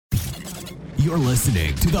You're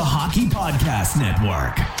listening to the Hockey Podcast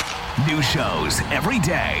Network. New shows every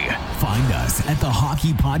day. Find us at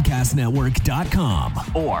thehockeypodcastnetwork.com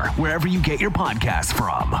or wherever you get your podcasts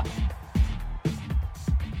from.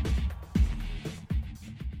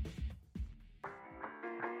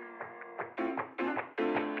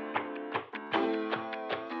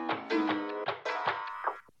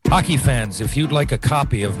 Hockey fans, if you'd like a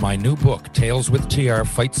copy of my new book, Tales with TR,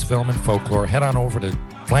 Fights, Film, and Folklore, head on over to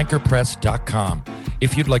flankerpress.com.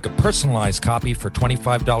 If you'd like a personalized copy for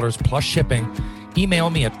 $25 plus shipping, email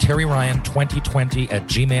me at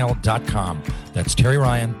terryryan2020@gmail.com. That's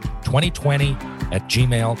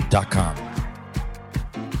terryryan2020@gmail.com.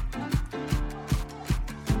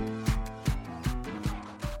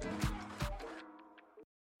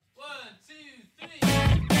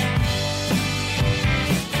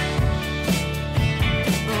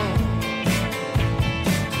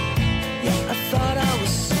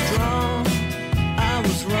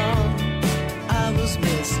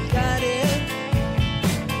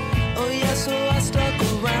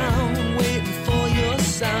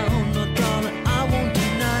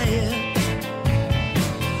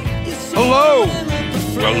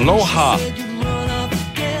 Aloha.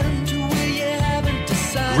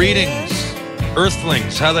 Greetings,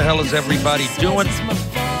 Earthlings. How the hell is everybody doing?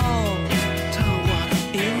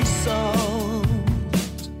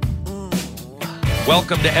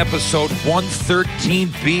 Welcome to episode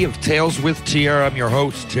 113B of Tales with TR. I'm your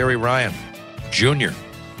host, Terry Ryan Jr.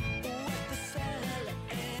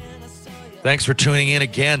 Thanks for tuning in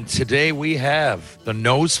again. Today we have the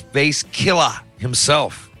nose face killer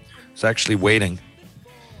himself. He's actually waiting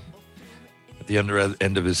at the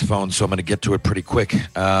end of his phone, so I'm going to get to it pretty quick.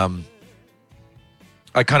 I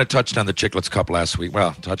kind of touched on the Chicklets Cup last week.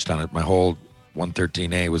 Well, touched on it. My whole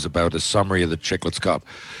 113A was about a summary of the Chicklets Cup.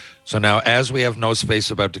 So now, as we have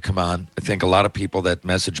Noseface about to come on, I think a lot of people that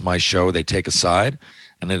message my show, they take a side,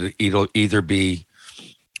 and it'll either be,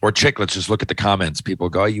 or Chicklets, just look at the comments. People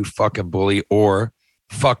go, oh, you fucking bully, or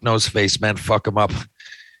fuck Noseface, man, fuck him up.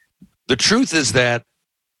 The truth is that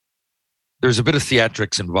there's a bit of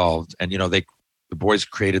theatrics involved, and the boys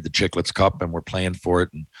created the Chicklets Cup, and we're playing for it,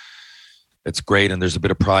 and it's great, and there's a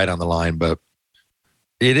bit of pride on the line, but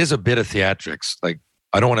it is a bit of theatrics. Like,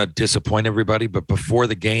 I don't want to disappoint everybody, but before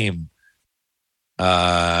the game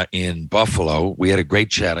in Buffalo, we had a great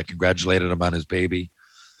chat. I congratulated him on his baby,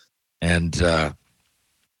 and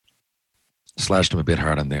slashed him a bit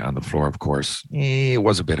hard on the floor. Of course, it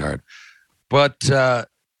was a bit hard, but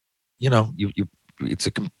it's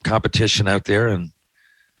a competition out there, and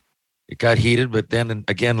it got heated. But then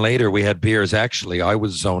again, later we had beers. Actually, I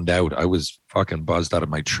was zoned out. I was fucking buzzed out of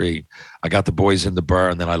my tree. I got the boys in the bar,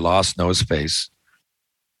 and then I lost Noseface.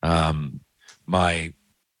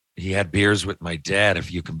 He had beers with my dad,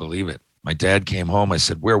 if you can believe it. My dad came home. I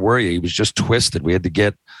said, "Where were you?" He was just twisted.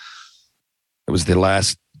 It was the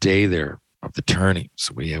last day there of the tourney,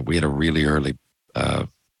 so we had a really early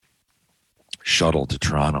shuttle to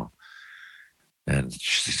Toronto. And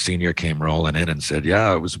Senior came rolling in and said,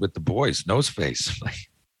 yeah, I was with the boys, Noseface.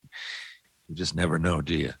 You just never know,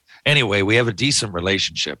 do you? Anyway, we have a decent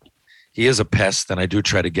relationship. He is a pest, and I do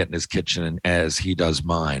try to get in his kitchen as he does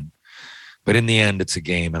mine. But in the end, it's a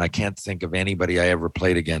game, and I can't think of anybody I ever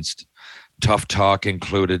played against, tough talk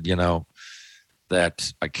included,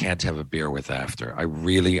 that I can't have a beer with after. I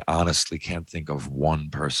really honestly can't think of one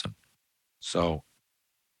person. So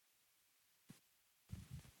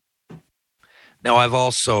now, I've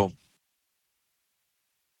also,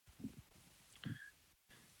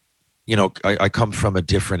 I come from a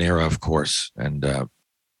different era, of course, and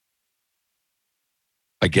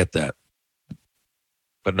I get that.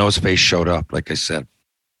 But Noseface showed up, like I said.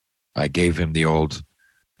 I gave him the old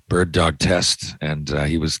bird dog test, and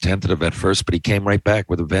he was tentative at first, but he came right back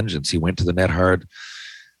with a vengeance. He went to the net hard.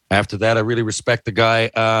 After that, I really respect the guy.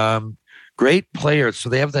 Great players. So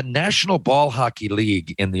they have the National Ball Hockey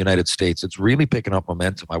League in the United States. It's really picking up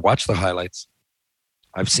momentum. I watched the highlights.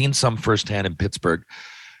 I've seen some firsthand in Pittsburgh.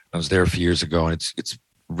 I was there a few years ago, and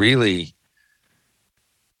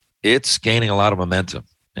it's gaining a lot of momentum.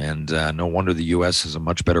 And no wonder the U.S. is a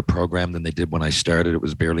much better program than they did when I started. It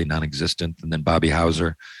was barely non-existent. And then Bobby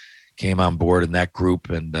Hauser came on board in that group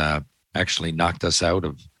and actually knocked us out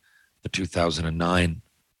of the 2009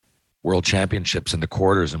 World Championships in the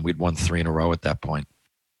quarters, and we'd won 3 in a row at that point.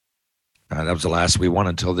 That was the last we won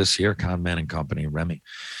until this year, Conman and Company, Remy.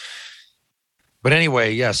 But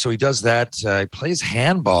anyway, yeah, so he does that. He plays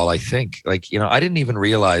handball, I think. I didn't even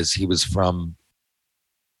realize he was from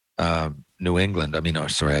New England. I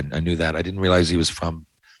knew that. I didn't realize he was from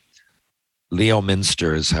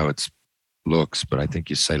Leominster is how it looks, but I think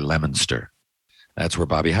you say Leominster. That's where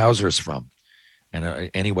Bobby Hauser is from.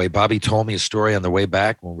 And anyway, Bobby told me a story on the way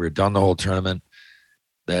back when we were done the whole tournament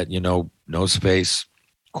that, Noseface,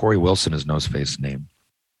 Corey Wilson is Noseface's name.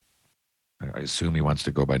 I assume he wants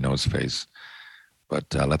to go by Noseface, but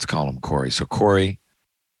let's call him Corey. So Corey,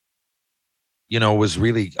 was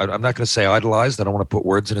really, I'm not going to say idolized. I don't want to put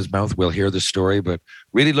words in his mouth. We'll hear the story, but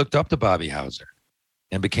really looked up to Bobby Hauser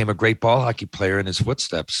and became a great ball hockey player in his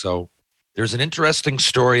footsteps. So there's an interesting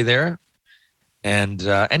story there. And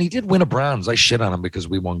he did win a bronze. I shit on him because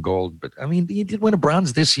we won gold. But, I mean, he did win a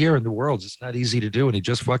bronze this year in the Worlds. It's not easy to do. And he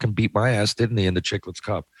just fucking beat my ass, didn't he, in the Chicklets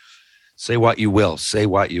Cup? Say what you will. Say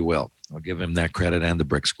what you will. I'll give him that credit and the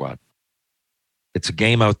Brick Squad. It's a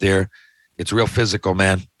game out there. It's real physical,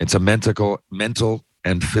 man. It's a mental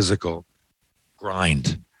and physical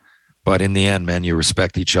grind. But in the end, man, you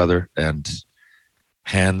respect each other. And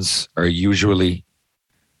hands are usually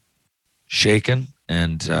shaken.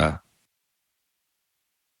 And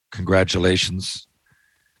congratulations.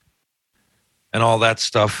 And all that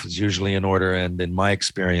stuff is usually in order. And in my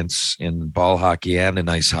experience in ball hockey and in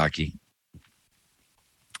ice hockey,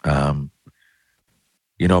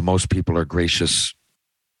 most people are gracious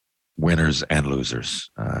winners and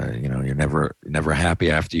losers. You're never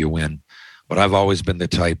happy after you win. But I've always been the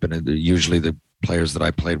type, and usually the players that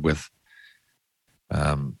I played with,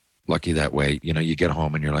 lucky that way. You get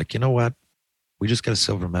home and you're like, you know what? We just got a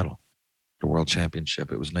silver medal, the World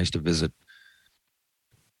Championship. It was nice to visit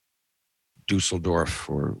Dusseldorf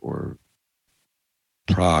or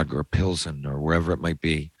Prague or Pilsen or wherever it might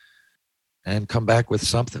be and come back with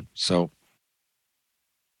something. So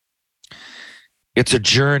it's a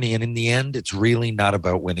journey, and in the end, it's really not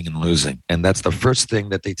about winning and losing. And that's the first thing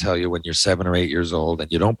that they tell you when you're 7 or 8 years old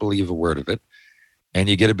and you don't believe a word of it. And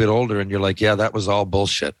you get a bit older and you're like, yeah, that was all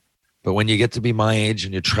bullshit. But when you get to be my age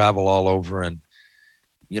and you travel all over and,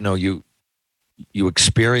 you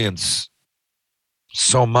experience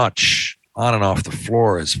so much on and off the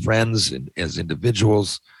floor as friends and as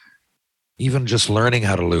individuals, even just learning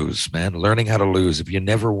how to lose, man, learning how to lose. If you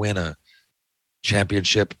never win a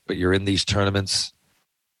championship, but you're in these tournaments,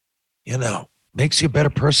 makes you a better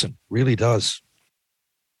person, really does.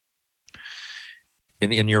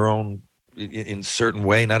 In your own, in certain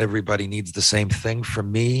way, not everybody needs the same thing. For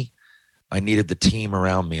me, I needed the team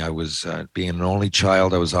around me. I was, being an only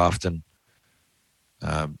child, I was often,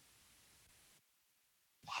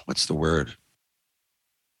 what's the word?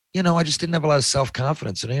 I just didn't have a lot of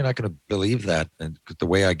self-confidence. And you're not going to believe that and the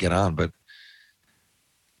way I get on, but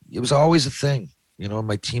it was always a thing.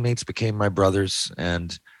 My teammates became my brothers.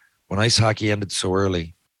 And when ice hockey ended so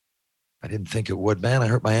early, I didn't think it would. Man, I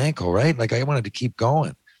hurt my ankle, right? Like I wanted to keep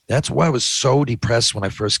going. That's why I was so depressed when I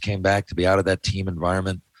first came back, to be out of that team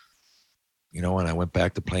environment. And I went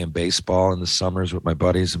back to playing baseball in the summers with my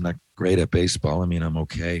buddies. I'm not great at baseball. I mean, I'm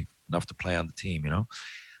okay enough to play on the team,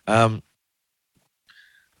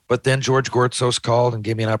 But then George Gortzos called and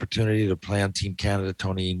gave me an opportunity to play on Team Canada.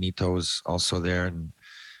 Tony Nito was also there, and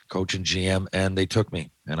coach and GM, and they took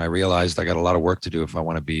me. And I realized I got a lot of work to do if I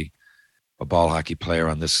want to be a ball hockey player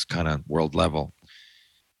on this kind of world level.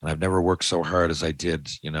 And I've never worked so hard as I did,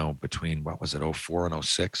 between, 04 and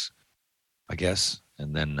 06, I guess.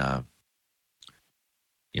 And then,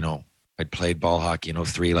 I'd played ball hockey in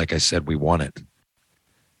 03. Like I said, we won it.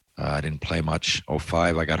 I didn't play much.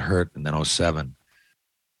 05, I got hurt. And then 07,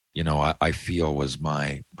 I feel was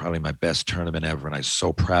probably my best tournament ever. And I was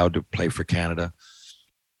so proud to play for Canada.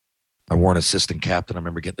 I wore an assistant captain. I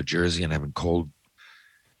remember getting the jersey and having cold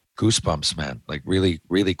goosebumps, man, like really,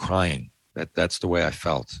 really crying. That's the way I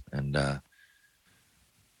felt. And,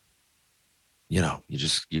 you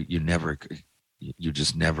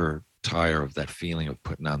just never tire of that feeling of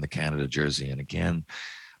putting on the Canada jersey. And again,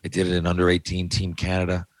 I did it in under 18 Team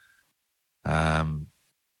Canada. And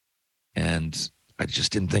I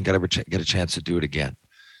just didn't think I'd ever get a chance to do it again.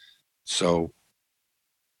 So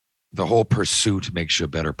the whole pursuit makes you a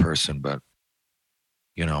better person. But,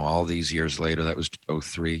 all these years later, that was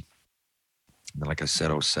 03. And then, like I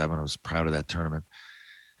said, 07, I was proud of that tournament.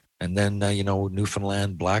 And then,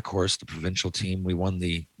 Newfoundland Black Horse, the provincial team, we won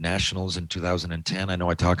the Nationals in 2010. I know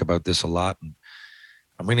I talk about this a lot, and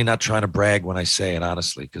I'm really not trying to brag when I say it,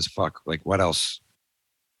 honestly, because fuck, like what else?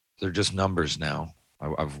 They're just numbers now.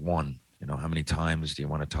 I've won. How many times do you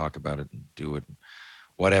want to talk about it and do it?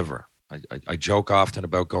 Whatever. I joke often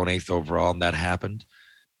about going 8th overall, and that happened.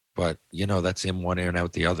 But, that's in one ear and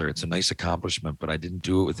out the other. It's a nice accomplishment, but I didn't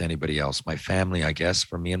do it with anybody else. My family, I guess,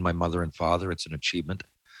 for me and my mother and father, it's an achievement.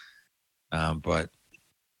 But,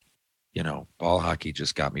 ball hockey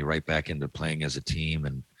just got me right back into playing as a team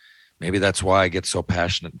and Maybe that's why I get so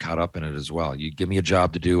passionate and caught up in it as well. You give me a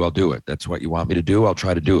job to do, I'll do it. That's what you want me to do, I'll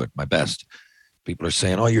try to do it, my best. People are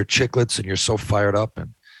saying, oh, you're chicklets and you're so fired up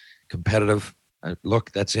and competitive.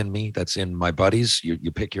 Look, that's in me. That's in my buddies.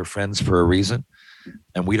 You pick your friends for a reason.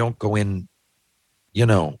 And we don't go in,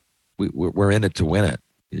 we're in it to win it.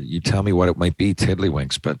 You tell me what it might be,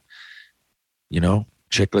 tiddlywinks, but,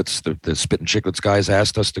 Chicklets, the Spittin' Chicklets guys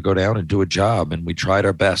asked us to go down and do a job, and we tried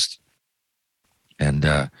our best.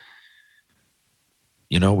 And,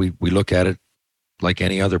 we look at it like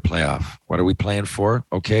any other playoff. What are we playing for?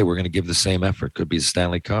 Okay, we're going to give the same effort. Could be the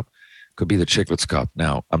Stanley Cup, could be the Chicklets Cup.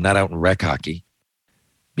 Now, I'm not out in rec hockey,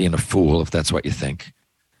 being a fool, if that's what you think.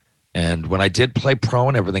 And when I did play pro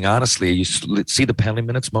and everything, honestly, you see the penalty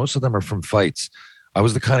minutes, most of them are from fights. I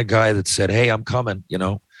was the kind of guy that said, hey, I'm coming,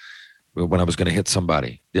 when I was going to hit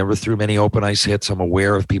somebody. Never threw many open ice hits. I'm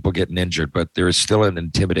aware of people getting injured, but there is still an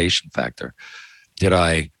intimidation factor. Did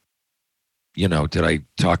I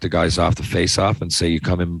talk to guys off the face-off and say, you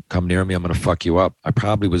come near me, I'm going to fuck you up? I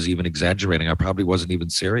probably was even exaggerating. I probably wasn't even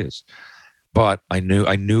serious. But I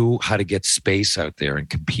knew how to get space out there and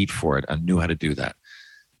compete for it. I knew how to do that.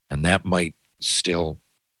 And that might still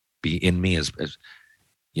be in me as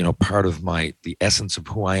part of the essence of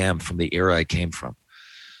who I am from the era I came from.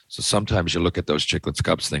 So sometimes you look at those Chicklets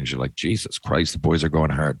Cups things, you're like, Jesus Christ, the boys are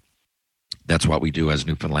going hard. That's what we do as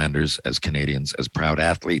Newfoundlanders, as Canadians, as proud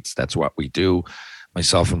athletes. That's what we do,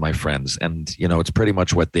 myself and my friends. And, it's pretty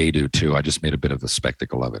much what they do, too. I just made a bit of a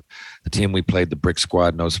spectacle of it. The team we played, the Brick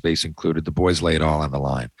Squad, no space included, the boys laid all on the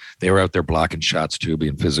line. They were out there blocking shots, too,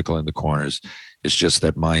 being physical in the corners. It's just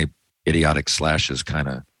that my idiotic slashes kind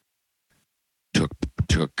of took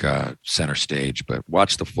center stage. But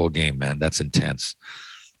watch the full game, man. That's intense.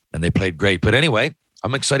 And they played great. But anyway,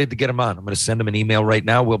 I'm excited to get him on. I'm going to send him an email right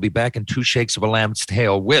now. We'll be back in 2 shakes of a lamb's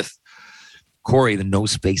tail with Corey, the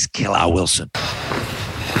nose-face killer Wilson.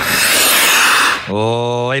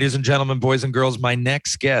 Oh, ladies and gentlemen, boys and girls, my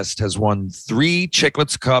next guest has won 3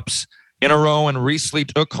 Chicklets Cups in a row and recently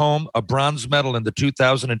took home a bronze medal in the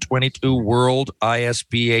 2022 World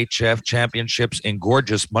ISBHF Championships in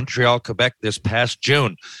gorgeous Montreal, Quebec this past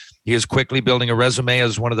June. He is quickly building a resume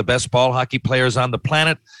as one of the best ball hockey players on the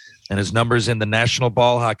planet, and his numbers in the National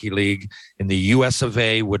Ball Hockey League in the US of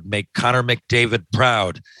A would make Connor McDavid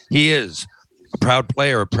proud. He is a proud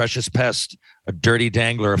player, a precious pest, a dirty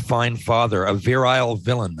dangler, a fine father, a virile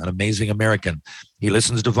villain, an amazing American. He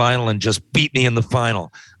listens to vinyl and just beat me in the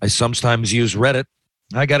final. I sometimes use Reddit.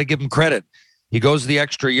 I got to give him credit. He goes the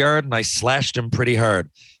extra yard, and I slashed him pretty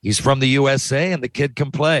hard. He's from the USA, and the kid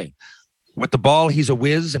can play. With the ball, he's a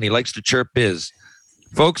whiz, and he likes to chirp biz.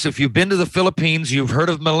 Folks, if you've been to the Philippines, you've heard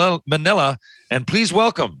of Manila, and please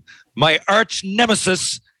welcome my arch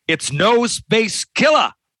nemesis, it's Nose-Face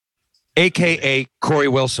Killer, a.k.a. Corey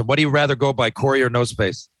Wilson. What do you rather go by, Corey or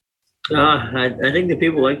Nose-Face? I think the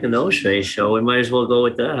people like the Nose-Face, so we might as well go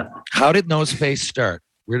with that. How did Nose-Face start?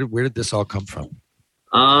 Where did this all come from?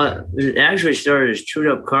 It actually started as Chewed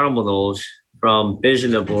Up Caramel Nose from Biz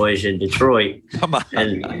and the Boys in Detroit. Come on.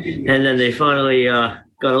 And then they finally got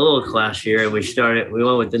a little classier, and we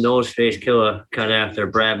went with the Nose-Face Killer, kind of after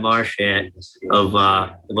Brad Marchand of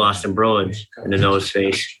the Boston Bruins and the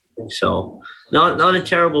Nose-Face. So not a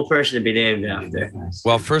terrible person to be named after.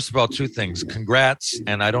 Well, first of all, 2 things. Congrats,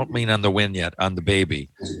 and I don't mean on the win yet, on the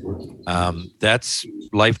baby. That's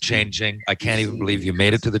life-changing. I can't even believe you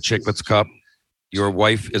made it to the Chicklets Cup. Your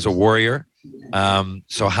wife is a warrior.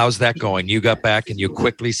 So how's that going? You got back and you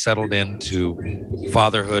quickly settled into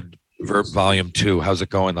fatherhood volume 2. How's it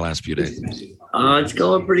going the last few days? It's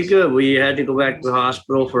going pretty good. We had to go back to the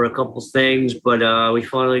hospital for a couple things, but we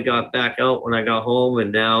finally got back out when I got home,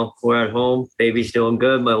 and now we're at home. Baby's doing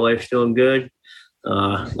good. My wife's doing good.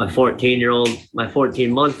 My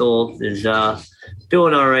 14-month-old is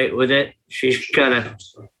doing all right with it. She's kind of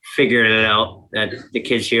figuring it out that the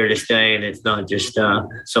kid's here to stay and it's not just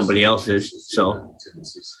somebody else's. So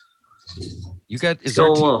you got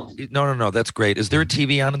well. No, that's great. Is there a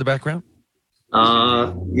TV on in the background?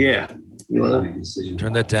 Yeah.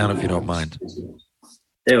 Turn that down if you don't mind.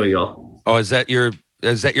 There we go. Oh, is that your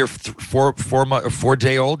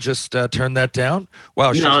 4-day-old? Just turn that down.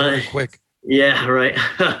 Wow, she's very quick. Yeah, right.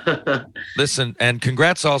 Listen, and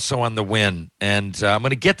congrats also on the win. And I'm going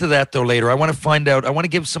to get to that, though, later. I want to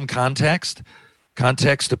give some context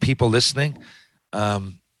to people listening,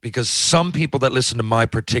 because some people that listen to my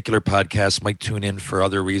particular podcast might tune in for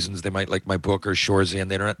other reasons. They might like my book or Shoresy, and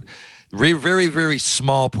they don't. Very, very, very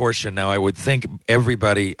small portion. Now, I would think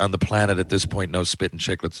everybody on the planet at this point knows Spittin'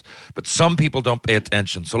 Chicklets, but some people don't pay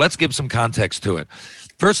attention. So let's give some context to it.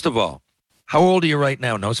 First of all, how old are you right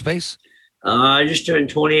now, Nose-Face? I just turned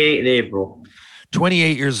 28 in April.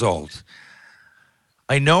 28 years old.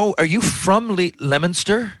 I know. Are you from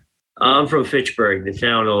Leominster? I'm from Fitchburg, the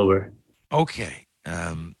town over. Okay.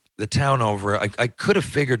 The town over. I could have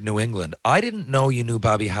figured New England. I didn't know you knew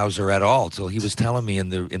Bobby Hauser at all till he was telling me in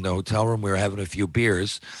the hotel room. We were having a few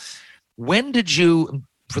beers. When did you,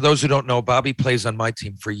 for those who don't know, Bobby plays on my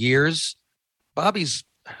team for years. Bobby's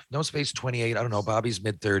no space 28. I don't know. Bobby's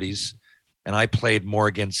mid-30s. And I played more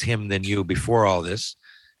against him than you before all this.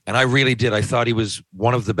 And I really did. I thought he was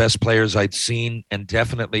one of the best players I'd seen, and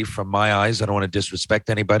definitely from my eyes, I don't want to disrespect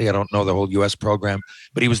anybody. I don't know the whole U.S. program,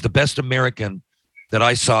 but he was the best American that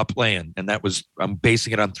I saw playing. And that was, I'm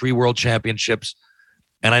basing it on 3 world championships.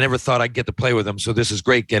 And I never thought I'd get to play with him. So this is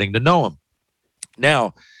great getting to know him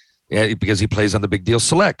now, because he plays on the Big Deal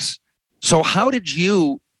Selects. So how did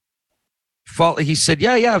you fall? He said,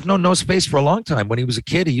 yeah, I've known No Space for a long time. When he was a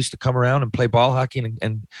kid, he used to come around and play ball hockey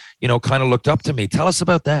and kind of looked up to me. Tell us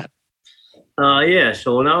about that. Yeah.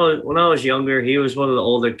 So when I was younger, he was one of the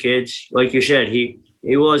older kids. Like you said, he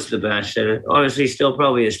was the best, and honestly, still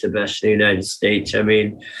probably is the best in the United States. I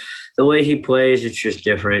mean, the way he plays, it's just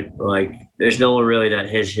different. Like, there's no one really that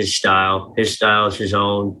has his style. His style is his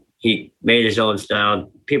own. He made his own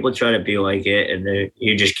style. People try to be like it, and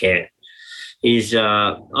you just can't. He's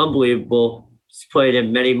unbelievable. He's played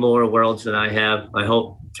in many more worlds than I have. I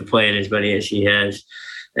hope to play in as many as he has.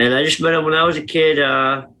 And I just met him when I was a kid.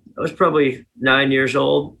 I was probably 9 years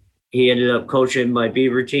old. He ended up coaching my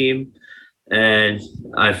Beaver team. And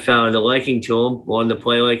I found a liking to him, wanted to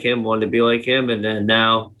play like him, wanted to be like him. And then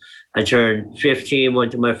now I turned 15,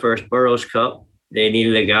 went to my first Burroughs Cup. They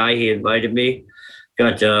needed a guy. He invited me.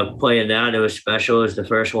 Got to play in that. It was special. It was the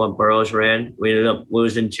first one Burroughs ran. We ended up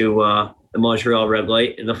losing to the Montreal Red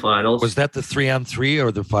Light in the finals. Was that the 3-on-3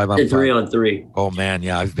 or the 5-on-5? The 3-on-3. Oh, man,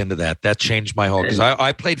 yeah, I've been to that. That changed my whole – because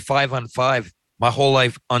I played 5-on-5 my whole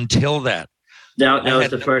life until that. That was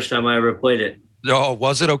the first time I ever played it. Oh,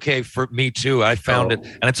 was it? Okay, for me too. I found it,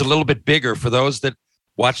 and it's a little bit bigger. For those that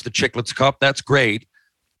watch the Chicklets Cup, that's great.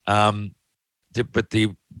 And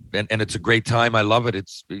it's a great time. I love it.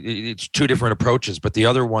 It's 2 different approaches, but the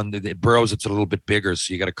other one, the Burroughs, it's a little bit bigger,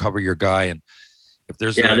 so you got to cover your guy. And if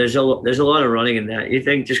there's there's a lot of running in that. You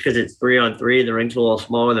think just because it's 3-on-3, the ring's a little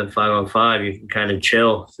smaller than 5-on-5, you can kind of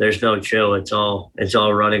chill. There's no chill. It's all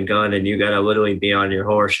run and gun, and you got to literally be on your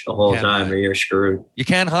horse the whole time, or you're screwed. You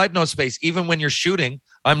can't hide No Space. Even when you're shooting,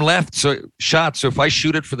 I'm left shot. So if I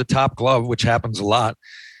shoot it for the top glove, which happens a lot,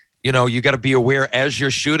 you got to be aware as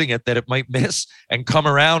you're shooting it that it might miss and come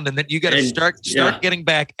around, and then you got to start getting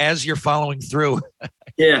back as you're following through.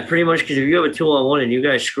 Yeah, pretty much, because if you have a 2-on-1 and you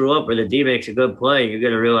guys screw up or the D makes a good play, you got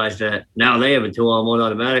to realize that now they have a 2-on-1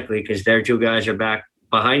 automatically because their 2 guys are back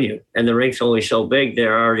behind you, and the rink's only so big they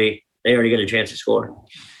already get a chance to score.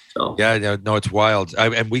 So yeah, no, it's wild.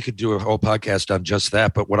 And we could do a whole podcast on just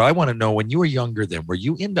that. But what I want to know, when you were younger, then were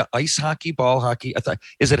you into ice hockey, ball hockey?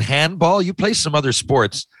 Is it handball? You play some other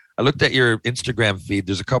sports. I looked at your Instagram feed.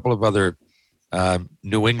 There's a couple of other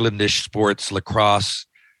New Englandish sports, lacrosse,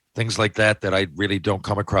 things like that I really don't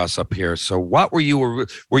come across up here. So what were you?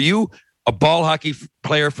 Were you a ball hockey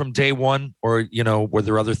player from day one, or, were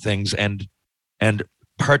there other things? And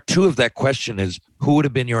part 2 of that question is, who would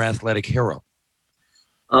have been your athletic hero?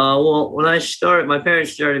 Well, when I started, my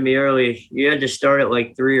parents started me early. You had to start at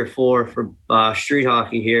like 3 or 4 for street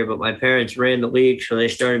hockey here, but my parents ran the league, so they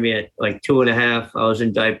started me at like 2.5. I was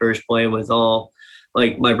in diapers playing with all,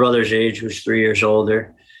 like, my brother's age, who's 3 years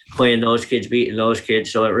older, playing those kids, beating those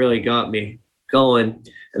kids. So it really got me going.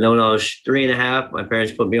 And then when I was 3.5, my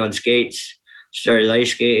parents put me on skates, started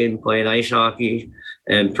ice skating, playing ice hockey,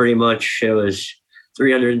 and pretty much it was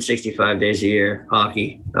 365 days a year,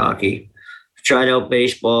 hockey. Tried out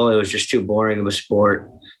baseball. It was just too boring of a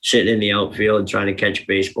sport, sitting in the outfield trying to catch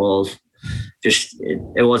baseballs. Just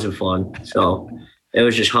it wasn't fun. So it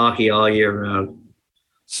was just hockey all year round.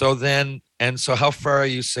 So how far are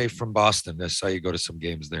you, say, from Boston? I saw you go to some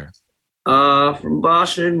games there. From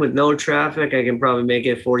Boston, with no traffic, I can probably make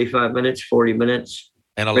it 45 minutes, 40 minutes.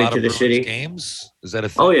 And a lot of the city games? Is that a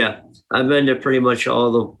thing? Oh, yeah. I've been to pretty much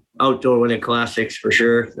all the outdoor winter classics for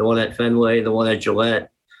sure. The one at Fenway, the one at Gillette.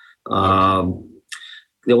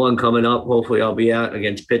 The one coming up, hopefully I'll be at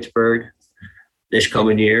against Pittsburgh this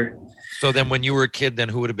coming year. So then when you were a kid, then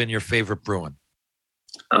who would have been your favorite Bruin?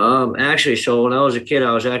 Actually, so when I was a kid,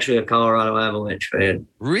 I was actually a Colorado Avalanche fan.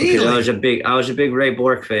 Really? Because I was a big Ray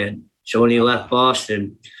Bourque fan. So when he left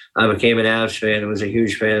Boston, I became an Avs fan and was a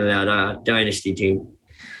huge fan of that dynasty team.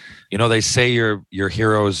 They say your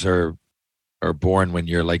heroes are born when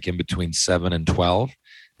you're like in between 7 and 12.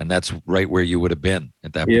 And that's right where you would have been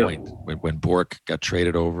at that point when Bourque got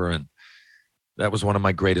traded over. And That was one of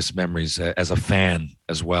my greatest memories as a fan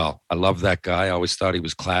as well. I love that guy. I always thought he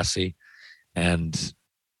was classy. And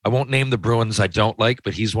I won't name the Bruins I don't like,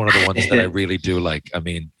 but he's one of the ones that I really do like. I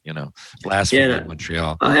mean, blasphemy in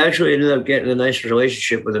Montreal. I actually ended up getting a nice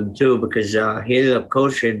relationship with him too, because he ended up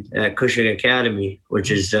coaching at Cushing Academy, which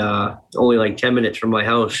is only like 10 minutes from my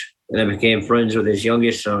house. And I became friends with his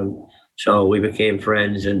youngest son. So we became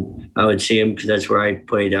friends, and I would see him because that's where I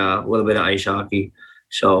played a little bit of ice hockey.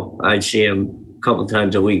 So I'd see him a couple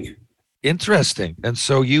times a week. Interesting. And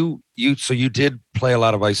so you did play a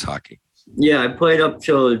lot of ice hockey. Yeah, I played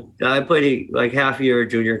like half a year of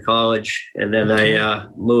junior college, and then I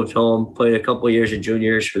moved home, played a couple of years of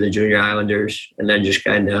juniors for the Junior Islanders, and then just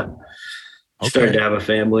kind of started to have a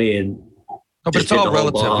family. And but it's all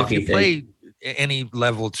relative. If you play any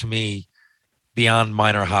level, to me, beyond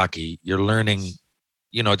minor hockey, you're learning.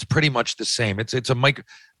 It's pretty much the same. It's a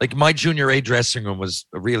like my junior A dressing room was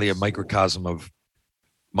really a microcosm of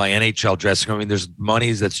my NHL dressing room. I mean, there's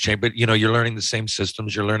monies that's changed, but you're learning the same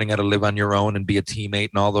systems. You're learning how to live on your own and be a teammate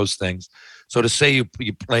and all those things. So to say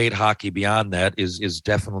you played hockey beyond that is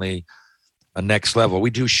definitely a next level. We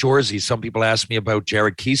do Shoresy. Some people ask me about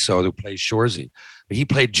Jared Kiso, who plays Shoresy. But he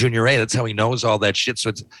played junior A. That's how he knows all that shit.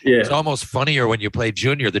 So it's almost funnier when you play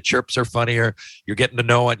junior. The chirps are funnier. You're getting to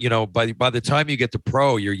know it. By the time you get to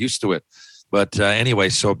pro, you're used to it. But anyway,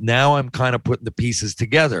 so now I'm kind of putting the pieces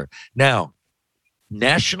together. Now,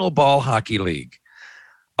 National Ball Hockey League.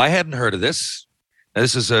 I hadn't heard of this. Now,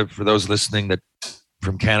 this is for those listening that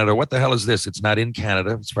from Canada. What the hell is this? It's not in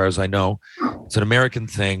Canada, as far as I know. It's an American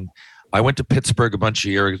thing. I went to Pittsburgh a bunch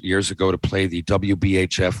of years ago to play the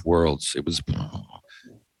WBHF Worlds. It was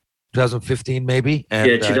 2015, maybe?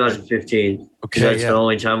 And, 2015. Okay, that's the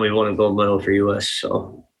only time we won a gold medal for U.S.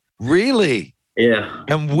 So really? Yeah.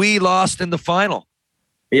 And we lost in the final.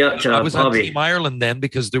 Yeah, I was on Team Ireland then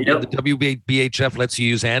because the WBHF lets you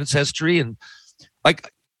use ancestry, and like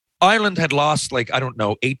Ireland had lost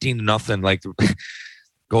 18-0, like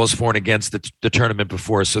goals for and against the tournament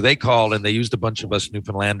before. So they called and they used a bunch of us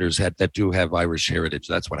Newfoundlanders that do have Irish heritage.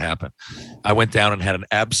 That's what happened. I went down and had an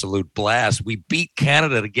absolute blast. We beat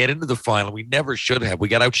Canada to get into the final. We never should have. We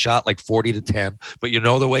got outshot 40-10. But you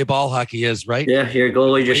know the way ball hockey is, right? Yeah, your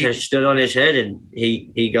goalie just stood on his head and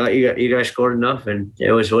he got you guys scored enough, and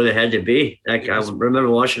it was what it had to be. I remember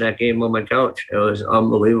watching that game on my couch. It was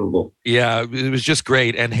unbelievable. Yeah, it was just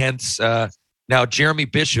great, and hence. Now, Jeremy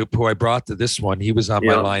Bishop, who I brought to this one, he was on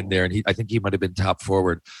my line there, and I think he might have been top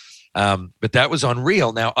forward. But that was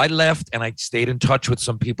unreal. Now, I left, and I stayed in touch with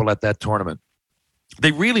some people at that tournament.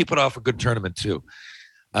 They really put off a good tournament, too.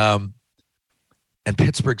 And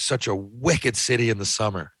Pittsburgh's such a wicked city in the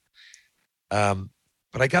summer. But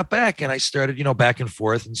I got back, and I started, back and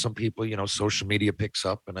forth, and some people, social media picks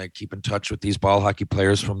up, and I keep in touch with these ball hockey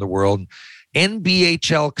players from the world.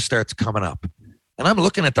 NBHL starts coming up. And I'm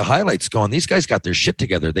looking at the highlights going, these guys got their shit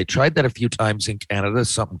together. They tried that a few times in Canada,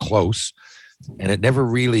 something close, and it never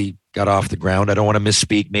really got off the ground. I don't want to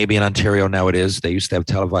misspeak. Maybe in Ontario now it is. They used to have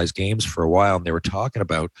televised games for a while, and they were talking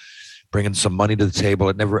about bringing some money to the table.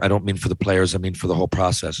 I don't mean for the players. I mean for the whole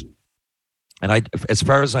process. And as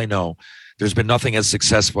far as I know, there's been nothing as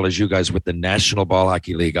successful as you guys with the National Ball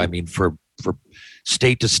Hockey League. I mean, for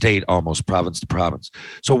state to state, almost province to province.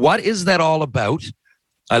 So what is that all about?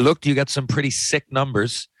 I looked, you got some pretty sick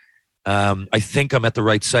numbers. I think I'm at the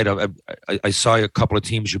right site. I saw a couple of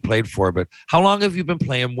teams you played for, but how long have you been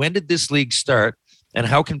playing? When did this league start, and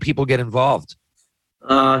how can people get involved?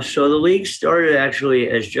 So the league started actually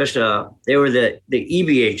as just they were the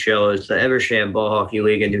EBHL, is the Eversham Ball Hockey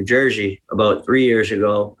League in New Jersey, about 3 years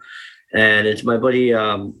ago. And it's my buddy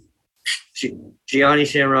Gianni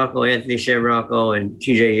Samrocco, Anthony Samrocco, and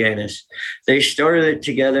TJ Yanis. They started it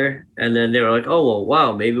together, and then they were like, oh, well,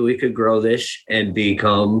 wow, maybe we could grow this and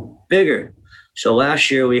become bigger. So last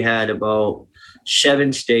year we had about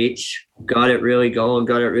 7 states, got it really going,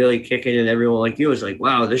 got it really kicking, and everyone like you was like,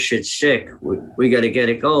 wow, this shit's sick. We got to get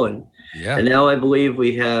it going. Yeah. And now I believe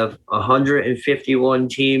we have 151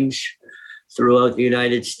 teams throughout the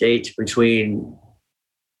United States between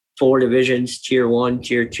 4 divisions, Tier 1,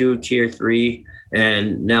 Tier 2, Tier 3,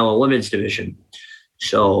 and now a women's division.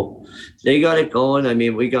 So they got it going. I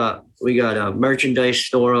mean, we got a merchandise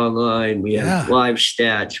store online. We have live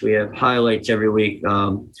stats. We have highlights every week.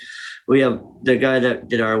 We have the guy that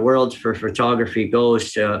did our Worlds for photography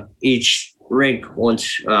goes to each rink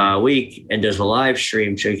once a week and does a live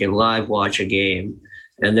stream so you can live watch a game.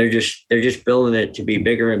 And they're just building it to be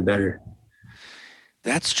bigger and better.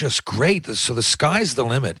 That's just great. So the sky's the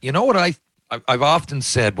limit. You know what I've often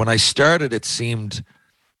said, when I started, it seemed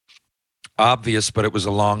obvious, but it was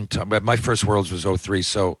a long time. My first Worlds was 2003.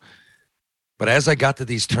 So But as I got to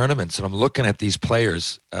these tournaments and I'm looking at these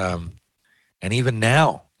players, and even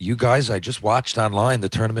now, you guys, I just watched online the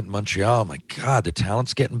tournament in Montreal. My God, the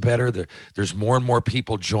talent's getting better. There's more and more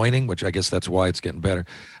people joining, which I guess that's why it's getting better.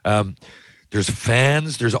 There's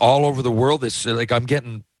fans. There's all over the world. This I'm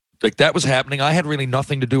getting like that was happening. I had really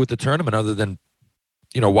nothing to do with the tournament other than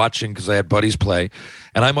watching because I had buddies play,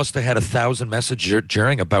 and I must have had 1,000 messages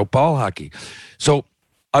during about ball hockey. So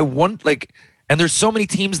I want and there's so many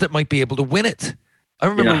teams that might be able to win it. I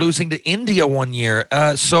remember losing to India one year.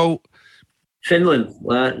 Finland,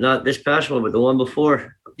 not this past one, but the one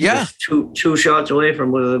before. Yeah, two shots away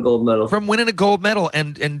from winning a gold medal.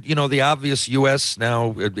 And the obvious U.S.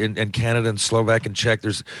 now and Canada and Slovak and Czech.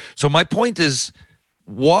 So my point is,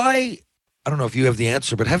 why? I don't know if you have the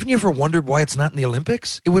answer, but haven't you ever wondered why it's not in the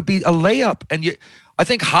Olympics? It would be a layup, and I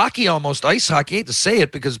think hockey, almost ice hockey. I hate to say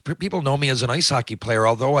it because people know me as an ice hockey player,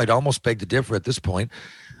 although I'd almost beg to differ at this point.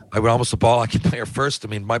 I would almost a ball hockey player first. I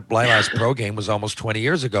mean, my last pro game was almost 20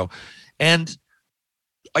 years ago. And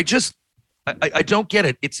I don't get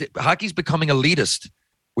it. Hockey's becoming elitist,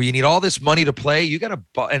 where you need all this money to play. You got a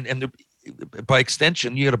ball, and by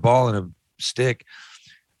extension, you got a ball and a stick.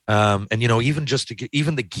 And even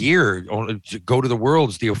even the gear to go to the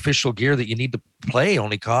Worlds, the official gear that you need to play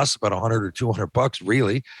only costs about $100 or $200,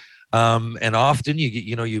 really. And often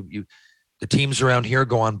the teams around here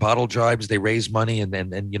go on bottle drives. They raise money, and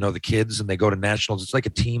the kids, and they go to nationals. It's like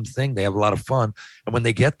a team thing. They have a lot of fun, and when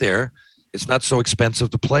they get there, it's not so expensive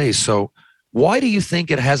to play. So why do you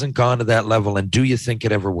think it hasn't gone to that level, and do you think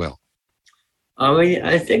it ever will? I mean,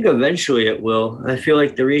 I think eventually it will. I feel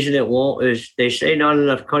like the reason it won't is they say not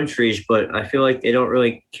enough countries, but I feel like they don't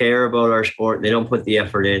really care about our sport. They don't put the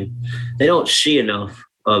effort in. They don't see enough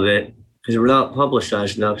of it because we're not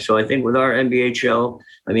publicized enough. So I think with our NBHL,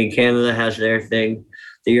 I mean, Canada has their thing.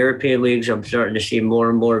 The European leagues, I'm starting to see more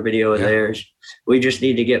and more video of theirs. We just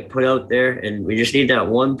need to get put out there, and we just need that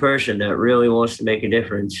one person that really wants to make a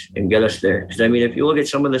difference and get us there. Because, I mean, if you look at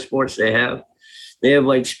some of the sports they have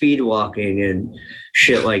like speed walking and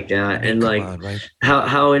shit like that. And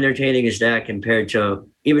how entertaining is that compared to,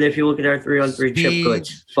 even if you look at our 3-on-3 chip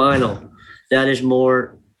goods final, that is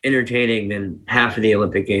more entertaining than half of the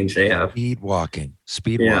Olympic Games they have. Speed walking,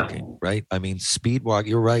 right? I mean, speed walk.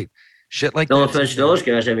 You're right. Shit like no offense to those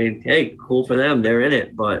guys. I mean, hey, cool for them. They're in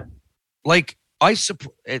it, but I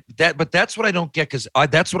support that, but that's what I don't get because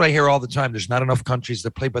that's what I hear all the time. There's not enough countries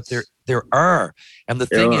that play, but there are. And the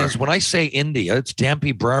thing is, when I say India, it's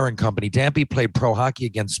Dampy Brar and company. Dampy played pro hockey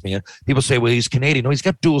against me. People say, well, he's Canadian. No, he's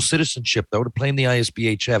got dual citizenship, though. To play in the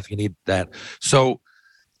ISBHF, you need that. So,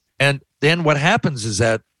 and then what happens is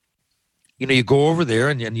that, you go over there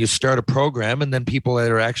and you start a program, and then people that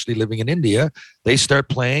are actually living in India, they start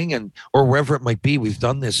playing, or wherever it might be. We've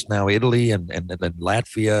done this now, Italy and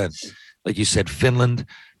Latvia, and like you said, Finland.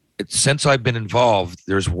 Since I've been involved,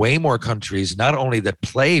 there's way more countries not only that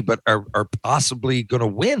play, but are possibly going to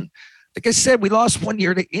win. Like I said, we lost one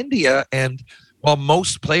year to India, and while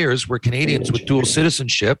most players were Canadians with dual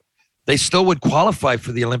citizenship, they still would qualify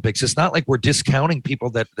for the Olympics. It's not like we're discounting people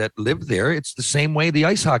that live there. It's the same way the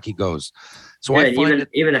ice hockey goes. So I find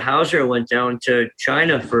even Hauser went down to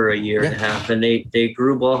China for a year and a half, and they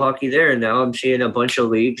grew ball hockey there. And now I'm seeing a bunch of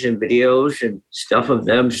leagues and videos and stuff of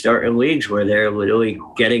them starting leagues where they're literally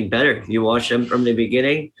getting better. You watch them from the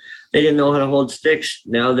beginning, they didn't know how to hold sticks.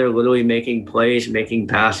 Now they're literally making plays, making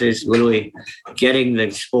passes, literally getting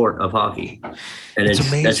the sport of hockey. And it's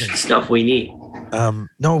amazing. That's stuff we need.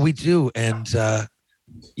 No, we do. And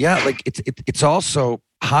it's also,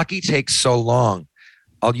 hockey takes so long.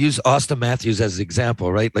 I'll use Austin Matthews as an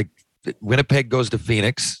example, right? Like Winnipeg goes to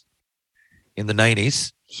Phoenix in the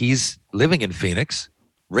 90s. He's living in Phoenix.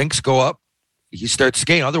 Rinks go up. He starts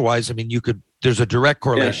skating. Otherwise, I mean, there's a direct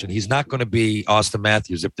correlation. Yeah. He's not going to be Austin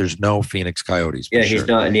Matthews if there's no Phoenix Coyotes. Yeah, he's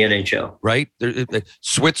not in the NHL. Right?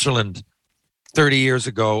 Switzerland 30 years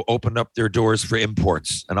ago opened up their doors for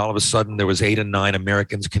imports, and all of a sudden there was 8 and 9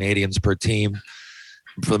 Americans, Canadians per team,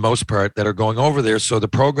 for the most part, that are going over there. So the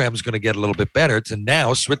program's going to get a little bit better. And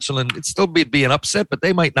now Switzerland, it'd still be an upset, but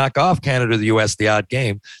they might knock off Canada or the U.S. the odd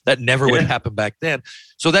game. That never would happen back then.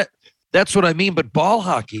 So that's what I mean. But ball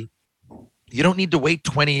hockey, you don't need to wait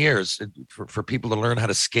 20 years for people to learn how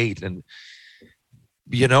to skate. And,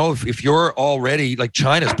 if you're already, like,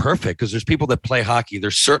 China's perfect because there's people that play hockey.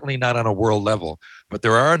 They're certainly not on a world level, but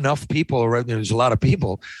there are enough people around. There's a lot of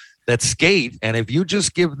people that skate. And if you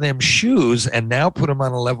just give them shoes and now put them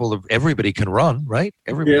on a level of everybody can run, right?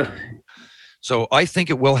 Everybody. Yeah. So I think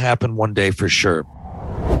it will happen one day for sure.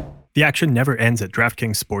 The action never ends at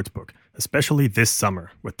DraftKings Sportsbook. especially this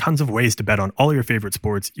summer. With tons of ways to bet on all your favorite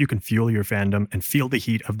sports, you can fuel your fandom and feel the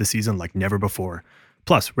heat of the season like never before.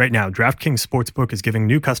 Plus, right now, DraftKings Sportsbook is giving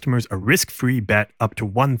new customers a risk-free bet up to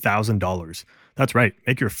 $1,000. That's right,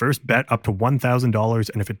 make your first bet up to $1,000,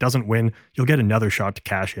 and if it doesn't win, you'll get another shot to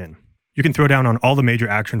cash in. You can throw down on all the major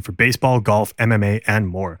action for baseball, golf, MMA, and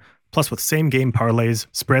more. Plus, with same-game parlays,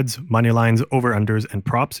 spreads, money lines, over-unders, and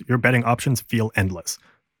props, your betting options feel endless.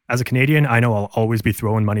 As a Canadian, I know I'll always be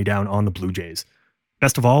throwing money down on the Blue Jays.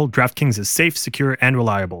 Best of all, DraftKings is safe, secure, and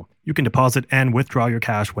reliable. You can deposit and withdraw your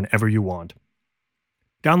cash whenever you want.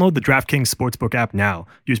 Download the DraftKings Sportsbook app now.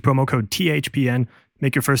 Use promo code THPN,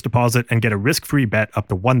 make your first deposit, and get a risk-free bet up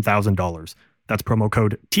to $1,000. That's promo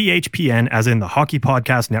code THPN, as in the Hockey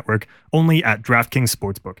Podcast Network, only at DraftKings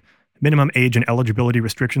Sportsbook. Minimum age and eligibility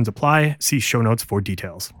restrictions apply. See show notes for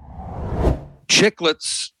details.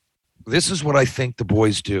 Chiclets, this is what I think the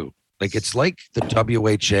boys do. Like, it's like the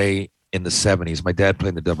WHA in the 70s. My dad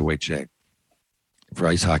played in the WHA for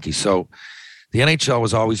ice hockey. So the NHL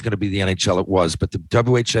was always going to be the NHL it was, but the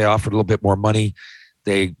WHA offered a little bit more money.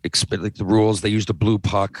 They expanded the rules. They used a blue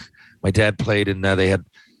puck. My dad played in they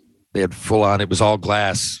had full on. It was all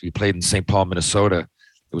glass. He played in St. Paul, Minnesota.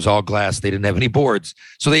 It was all glass. They didn't have any boards,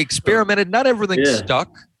 so they experimented. Not everything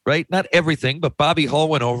stuck, right? Not everything, but Bobby Hull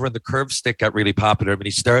went over, and the curved stick got really popular. I mean,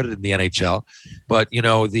 he started in the NHL, but you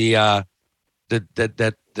know the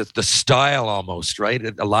style almost,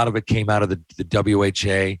 right? A lot of it came out of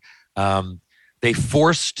the WHA. They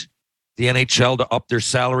forced the NHL to up their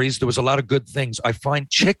salaries. There was a lot of good things. I find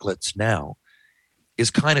Chiclets now is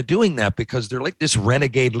kind of doing that because they're like this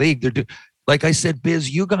renegade league. Like I said, Biz,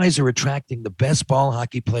 you guys are attracting the best ball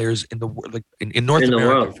hockey players in the like in North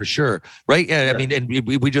America for sure, right? Yeah, I mean, and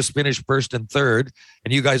we just finished first and third,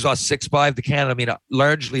 and you guys lost 6-5 to Canada. I mean,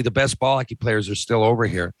 largely the best ball hockey players are still over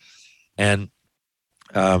here, and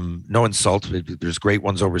no insult, there's great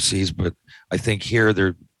ones overseas, but I think here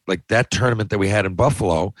they're like that tournament that we had in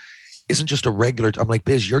Buffalo isn't just a regular. I'm like,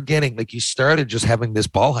 Biz, you're getting like you started just having this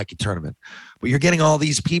ball hockey tournament, but you're getting all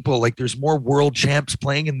these people. Like there's more world champs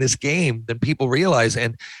playing in this game than people realize,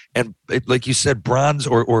 and it, like you said, bronze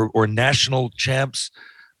or national champs,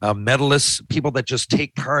 medalists, people that just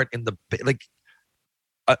take part in the like.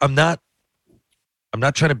 I'm not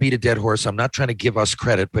trying to beat a dead horse. I'm not trying to give us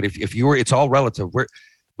credit, but if you were, it's all relative.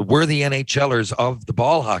 We're the NHLers of the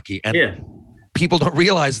ball hockey, and people don't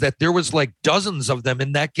realize that there was like dozens of them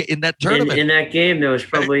in that tournament. In that game, there was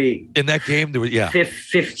probably 15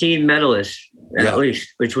 medalists at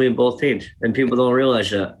least between both teams, and people don't realize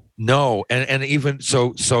that. No, and even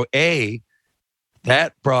so,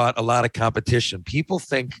 that brought a lot of competition. People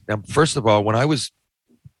think, first of all,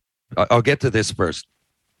 I'll get to this first.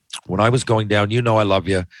 When I was going down, you know I love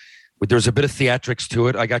you. There was a bit of theatrics to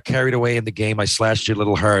it. I got carried away in the game. I slashed you a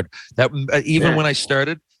little hard. When I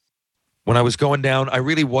started, when I was going down, I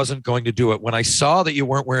really wasn't going to do it. When I saw that you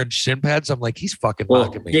weren't wearing shin pads, I'm like, he's fucking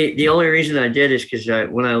mocking me. The only reason I did is because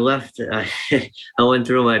when I left, I went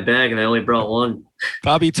through my bag and I only brought one.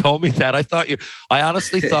 Bobby told me that. I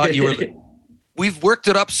honestly thought you were. We've worked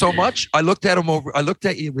it up so much. I looked at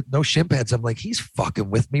you with no shin pads. I'm like, he's fucking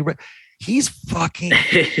with me. He's fucking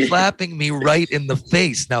slapping me right in the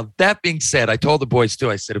face. Now, that being said, I told the boys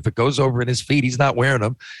too, I said, if it goes over in his feet, he's not wearing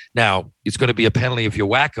them. Now, it's going to be a penalty if you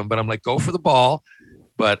whack him, but I'm like, go for the ball.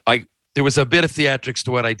 But there was a bit of theatrics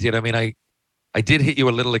to what I did. I mean, I did hit you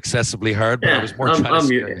a little excessively hard, but I was more trying to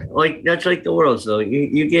scare you. Like, that's like the world. So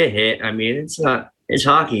you get hit. I mean, it's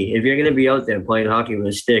hockey. If you're going to be out there playing hockey with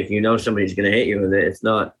a stick, you know somebody's going to hit you with it. It's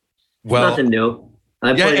nothing new.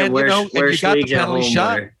 I played in worse leagues at home.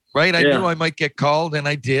 Shot. Right. I knew I might get called, and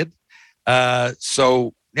I did. And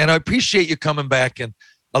I appreciate you coming back. And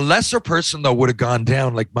a lesser person, though, would have gone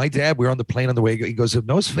down. Like my dad, we were on the plane on the way. He goes, if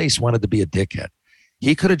Noseface wanted to be a dickhead,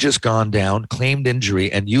 he could have just gone down, claimed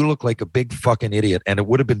injury, and you look like a big fucking idiot. And it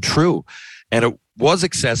would have been true. And it was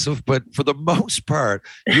excessive. But for the most part,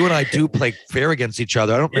 you and I do play fair against each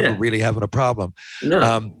other. I don't remember really having a problem.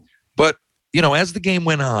 No. But, as the game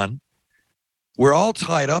went on, we're all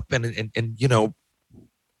tied up and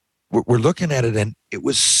we're looking at it, and it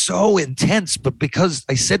was so intense. But because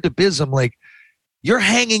I said to Biz, I'm like, you're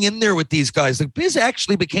hanging in there with these guys. Like Biz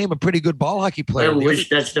actually became a pretty good ball hockey player.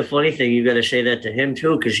 That's the funny thing. You got to say that to him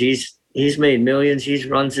too, because he's made millions. He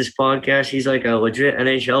runs his podcast. He's like a legit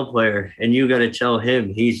NHL player, and you got to tell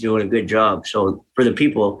him he's doing a good job. So for the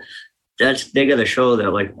people, they got to show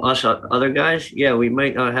that, like us other guys, we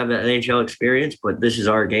might not have that NHL experience, but this is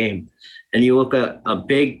our game. And you look at a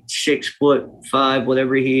big 6'5",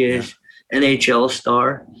 whatever he is, NHL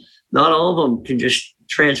star. Not all of them can just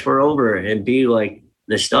transfer over and be like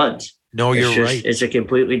the studs. No, you're right. It's a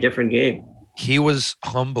completely different game. He was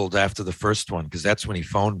humbled after the first one because that's when he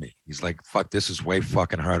phoned me. He's like, fuck, this is way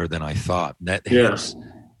fucking harder than I thought. And that hits.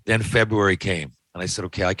 Then February came and I said,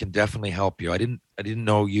 okay, I can definitely help you. I didn't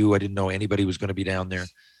know you. I didn't know anybody was going to be down there.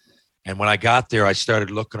 And when I got there, I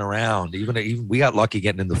started looking around. Even we got lucky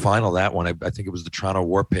getting in the final. That one, I think it was the Toronto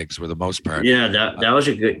War Pigs for the most part. Yeah, that was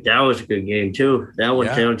a good game too. That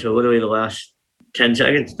went down to literally the last 10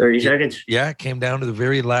 seconds, 30 seconds. Yeah, it came down to the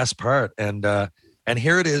very last part. And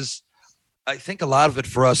here it is. I think a lot of it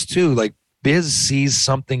for us too, like Biz sees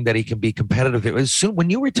something that he can be competitive. It was soon when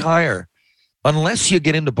you retire, unless you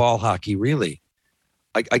get into ball hockey, really,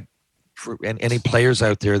 and any players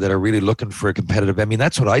out there that are really looking for a competitive, I mean,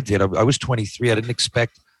 that's what I did. I was 23. I didn't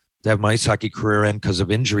expect to have my ice hockey career end because of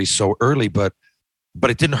injury so early, but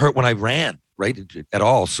it didn't hurt when I ran, right, at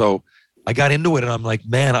all. So I got into it and I'm like,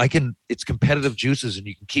 man, it's competitive juices and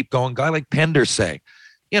you can keep going. Guy like Pender say,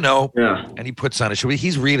 and he puts on a show.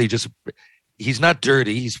 He's really just, he's not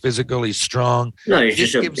dirty. He's physical. He's strong. No, he's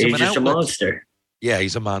just a monster. Yeah,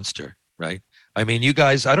 he's a monster, right? I mean, you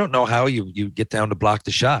guys, I don't know how you get down to block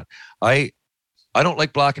the shot. I don't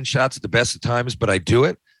like blocking shots at the best of times, but I do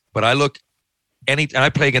it. But I look and I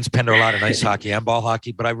play against Pender a lot in ice hockey and ball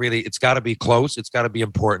hockey, but it's got to be close. It's got to be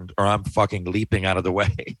important or I'm fucking leaping out of the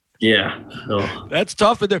way. Yeah. Oh. That's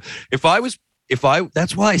tough in there.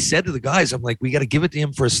 That's why I said to the guys, I'm like, we got to give it to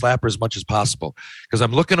him for a slapper as much as possible. Because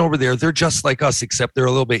I'm looking over there. They're just like us, except they're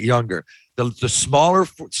a little bit younger. The smaller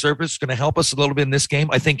surface is going to help us a little bit in this game.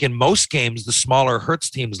 I think in most games, the smaller hurts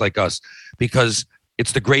teams like us because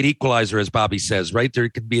it's the great equalizer, as Bobby says, right? There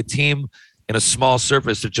can be a team in a small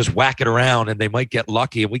surface that just whack it around and they might get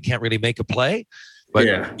lucky and we can't really make a play.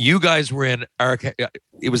 But you guys were in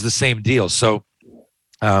it was the same deal. So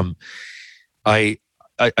I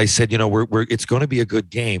said, it's going to be a good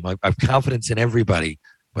game. I have confidence in everybody,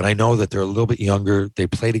 but I know that they're a little bit younger. They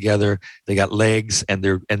play together. They got legs, and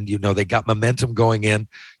they got momentum going in.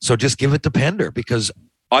 So just give it to Pender because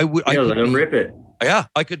I let him rip it. Yeah,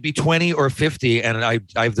 I could be 20 or 50, and I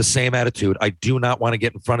have the same attitude. I do not want to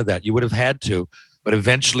get in front of that. You would have had to, but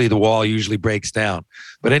eventually the wall usually breaks down.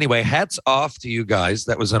 But anyway, hats off to you guys.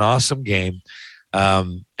 That was an awesome game,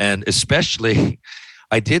 and especially.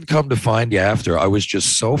 I did come to find you after. I was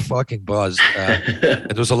just so fucking buzzed. There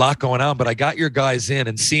was a lot going on, but I got your guys in,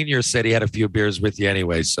 and Senior said he had a few beers with you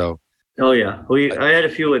anyway. So, oh yeah, I had a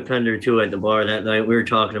few with Pender too at the bar that night. We were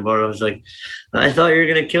talking about it. I was like, I thought you were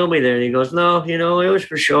gonna kill me there, and he goes, no, it was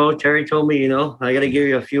for show. Terry told me, I got to give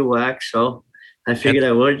you a few whacks, so I figured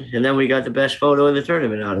I would. And then we got the best photo of the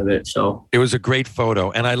tournament out of it. So it was a great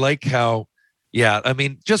photo, and I like how, I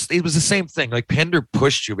mean, it was the same thing. Like Pender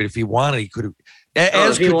pushed you, but if he wanted, he could have.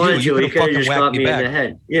 If he wanted to, he could have just got me in the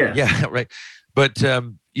head. Yeah. Yeah, right. But,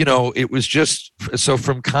 it was just so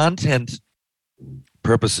from content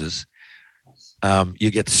purposes,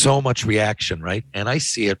 you get so much reaction, right? And I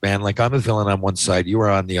see it, man. Like I'm a villain on one side, you are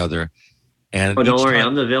on the other. And don't worry,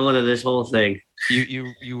 I'm the villain of this whole thing.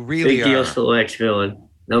 You really Big deal Selects villain.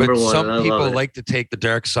 Number one. Some people like to take the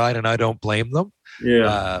dark side, and I don't blame them.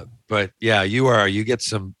 Yeah. But yeah, you are. You get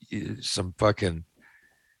some fucking.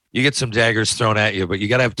 You get some daggers thrown at you, but you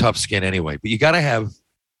got to have tough skin anyway. But you got to have,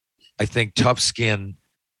 I think, tough skin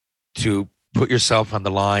to put yourself on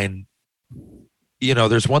the line.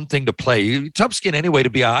 There's one thing to play. Tough skin anyway to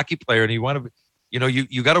be a hockey player, and you want to,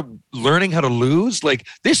 you got to learning how to lose. Like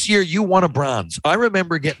this year, you won a bronze. I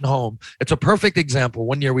remember getting home. It's a perfect example.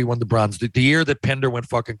 One year we won the bronze. The year that Pender went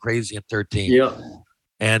fucking crazy in 13. Yeah.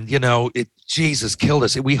 And Jesus killed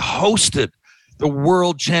us. We hosted the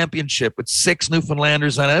World Championship with 6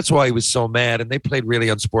 Newfoundlanders on it. That's why he was so mad, and they played really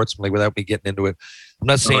unsportsmanly without me getting into it. I'm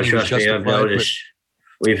not saying he was justified. I've noticed.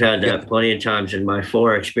 We've had that plenty of times in my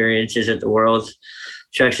 4 experiences at the Worlds.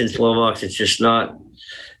 Czechs and Slovaks, it's just not.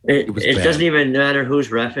 It doesn't even matter who's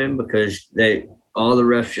reffing because all the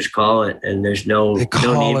refs just call it, and there's no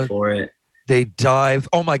need for it. They dive.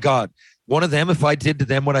 Oh my God. One of them, if I did to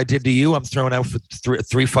them what I did to you, I'm thrown out for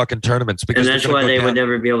three fucking tournaments. Because and that's why they would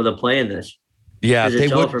never be able to play in this. Yeah, they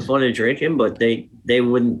would. All for fun and drinking, but they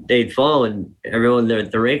wouldn't. They'd fall, and everyone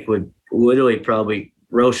at the rink would literally probably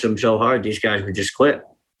roast them so hard these guys would just quit.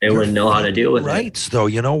 They wouldn't know how to deal with it. Right, though.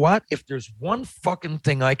 You know what? If there's one fucking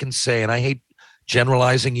thing I can say, and I hate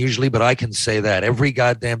generalizing usually, but I can say that every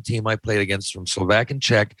goddamn team I played against, from Slovak and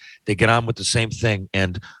Czech, they get on with the same thing.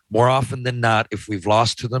 And more often than not, if we've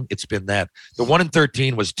lost to them, it's been that. The 1 in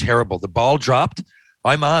 13 was terrible. The ball dropped.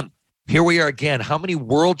 I'm on. Here we are again. How many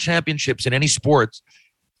world championships in any sports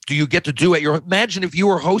do you get to do at your? Imagine if you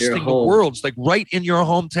were hosting the Worlds, like right in your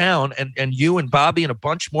hometown, and you and Bobby and a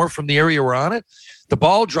bunch more from the area were on it. The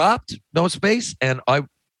ball dropped, no space, and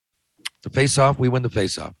The face-off, we win the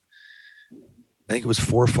face-off. I think it was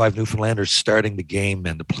 4 or 5 Newfoundlanders starting the game,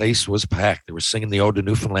 and the place was packed. They were singing the Ode to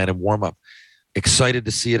Newfoundland in warm-up. Excited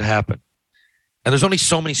to see it happen. And there's only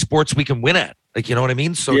so many sports we can win at. Like, you know what I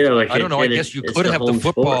mean? So, I don't know. I guess you could have the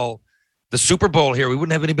football, the Super Bowl here. We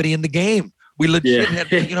wouldn't have anybody in the game. We legit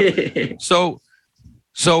had, you know.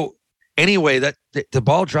 So anyway, that the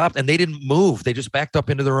ball dropped, and they didn't move. They just backed up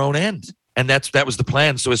into their own end. And that was the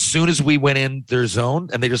plan. So as soon as we went in their zone,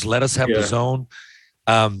 and they just let us have the zone,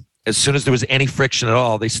 as soon as there was any friction at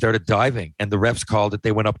all, they started diving, and the refs called it.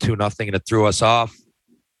 They went up 2-0, and it threw us off.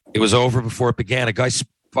 It was over before it began. A guy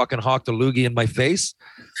fucking hawked a loogie in my face,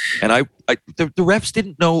 and the refs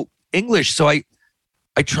didn't know English, so I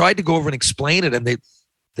tried to go over and explain it, and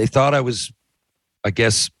they thought I was, I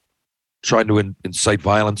guess, trying to incite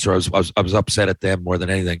violence, or I was upset at them more than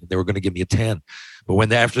anything. They were going to give me a 10,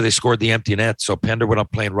 but after they scored the empty net, so Pender went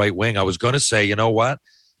up playing right wing. I was going to say, you know what,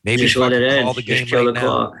 maybe just let it end. Call the game right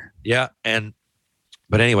now. Yeah,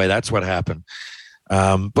 but anyway, that's what happened.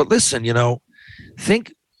 But listen, you know,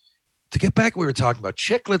 to get back, we were talking about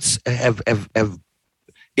Chiclets have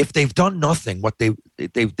if they've done nothing, what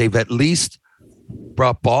they've at least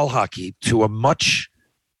brought ball hockey to a much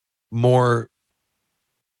more.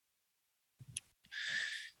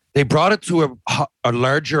 They brought it to a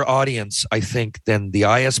larger audience, I think, than the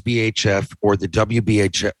ISBHF or the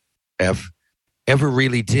WBHF ever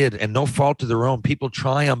really did, and no fault to their own. People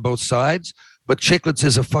try on both sides, but Chiclets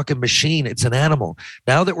is a fucking machine. It's an animal.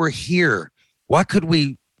 Now that we're here, what could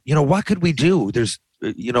we do? There's,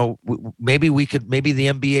 maybe the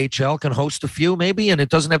NBHL can host a few, maybe, and it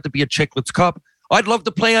doesn't have to be a Chiclets Cup. I'd love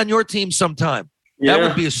to play on your team sometime. Yeah. That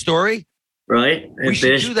would be a story. Right. We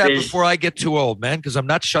should do that before I get too old, man, because I'm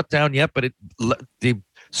not shut down yet, but the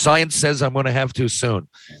science says I'm going to have to soon.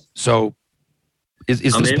 So is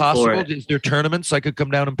this possible? Is there tournaments I could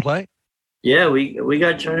come down and play? Yeah, we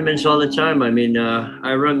got tournaments all the time. I mean,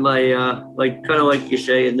 I run my, kind of like you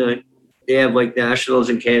say, they have like nationals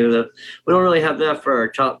in Canada. We don't really have that for our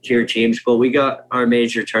top tier teams, but we got our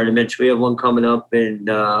major tournaments. We have one coming up in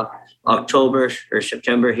October or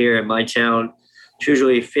September here in my town. It's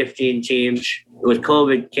usually 15 teams. With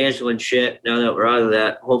COVID canceling shit, now that we're out of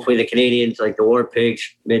that, hopefully the Canadians, like the War Pigs,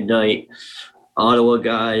 Midnight, Ottawa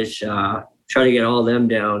guys, try to get all them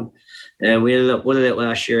down. And we ended up winning it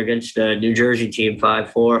last year against the New Jersey team,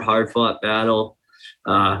 5-4, hard-fought battle.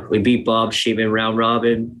 We beat Bob's team in round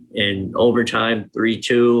robin in overtime,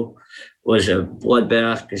 3-2. Was a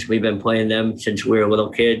bloodbath because we've been playing them since we were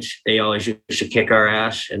little kids. They always used to kick our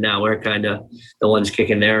ass, and now we're kind of the ones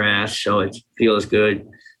kicking their ass, so it feels good.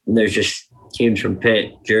 And there's just teams from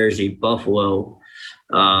Pitt, Jersey, Buffalo,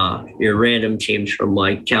 your random teams from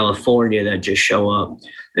like California that just show up.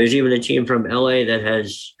 There's even a team from LA that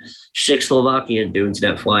has 6 Slovakian dudes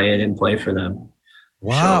that fly in and play for them.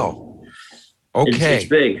 Wow. So okay. It's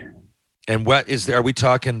big. And what is there? Are we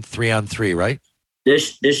talking 3-on-3, right?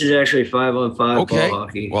 This is actually 5-on-5 ball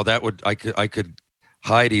hockey. Well, I could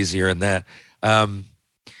hide easier in that.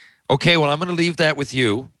 Okay, well, I'm going to leave that with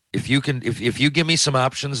you. If you give me some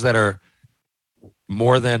options that are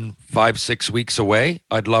more than 5-6 weeks away,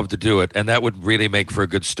 I'd love to do it, and that would really make for a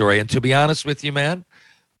good story. And to be honest with you, man,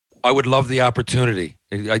 I would love the opportunity.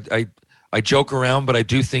 I joke around, but I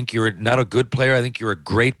do think you're not a good player. I think you're a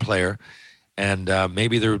great player. And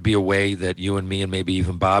maybe there would be a way that you and me and maybe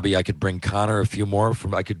even Bobby, I could bring Connor a few more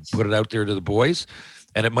I could put it out there to the boys,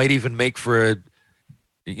 and it might even make for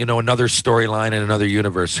another storyline in another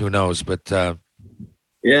universe. Who knows? But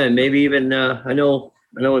yeah, maybe even I know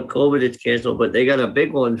with COVID it's canceled, but they got a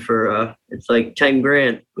big one for it's like 10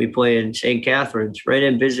 grand. We play in St. Catharines, right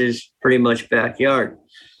in Biz's pretty much backyard.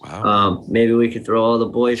 Wow. Maybe we could throw all the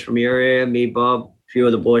boys from your area, me, Bob, a few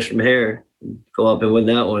of the boys from here. Go up and win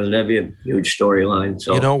that one, and that'd be a huge storyline.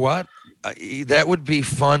 So you know what? That would be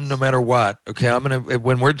fun no matter what. Okay,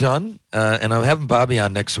 when we're done, and I'm having Bobby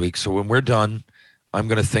on next week. So when we're done, I'm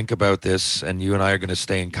going to think about this, and you and I are going to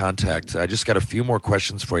stay in contact. I just got a few more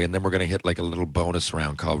questions for you, and then we're going to hit like a little bonus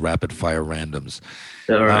round called Rapid Fire Randoms.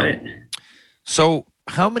 All right. So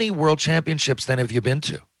how many world championships then have you been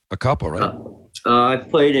to? A couple, right? I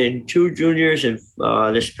played in 2 juniors, and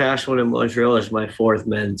this past one in Montreal is my 4th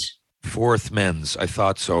men's. 4th men's, I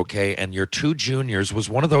thought so. Okay, and your 2 juniors, was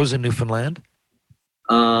one of those in Newfoundland?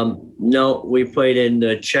 No, we played in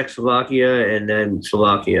the Czechoslovakia and then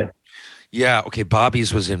Slovakia. Yeah, okay,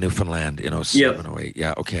 Bobby's was in Newfoundland in 07, Yep. 08.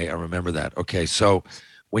 Yeah, okay, I remember that. Okay, so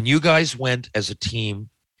when you guys went as a team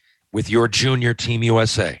with your junior Team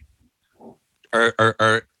USA,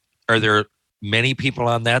 are there many people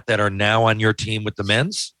on that are now on your team with the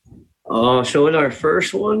men's? So in our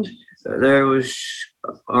first one, there was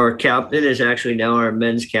our captain is actually now our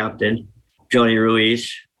men's captain, Johnny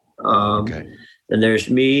Ruiz. Okay. And there's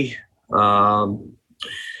me,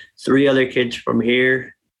 3 other kids from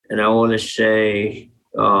here, and I want to say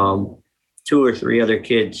 2 or 3 other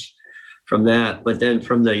kids from that. But then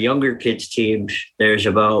from the younger kids teams, there's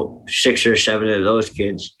about 6 or 7 of those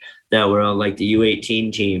kids that were on like the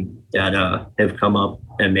U18 team that have come up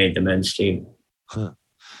and made the men's team. Huh.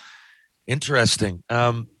 Interesting.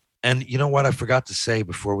 And you know what I forgot to say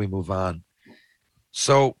before we move on?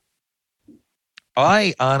 So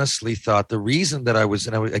I honestly thought the reason that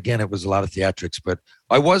again, it was a lot of theatrics, but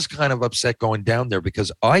I was kind of upset going down there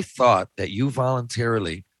because I thought that you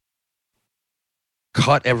voluntarily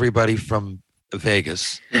cut everybody from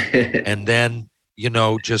Vegas and then,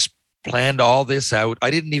 just planned all this out. I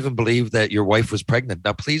didn't even believe that your wife was pregnant.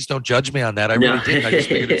 Now, please don't judge me on that. I really didn't. I just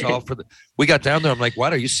figured it's all for we got down there. I'm like,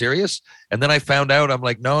 what? Are you serious? And then I found out, I'm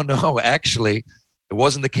like, no, actually, it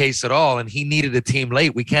wasn't the case at all. And he needed a team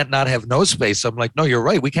late. We can't not have no space. I'm like, no, you're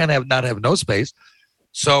right. We can't not have no space.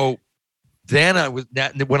 So then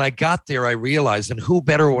when I got there, I realized, and who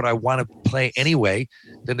better would I want to play anyway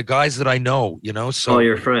than the guys that I know, So all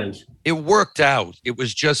your friends. It worked out. It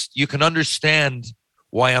was just, you can understand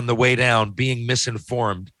why on the way down, being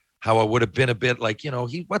misinformed, how I would have been a bit like,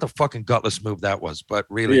 what a fucking gutless move that was. But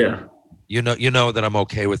really, you know that I'm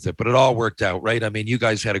okay with it. But it all worked out, right? I mean, you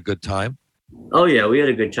guys had a good time. Oh yeah, we had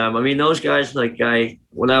a good time. I mean, those guys,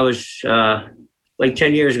 when I was 10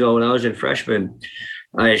 years ago, when I was a freshman,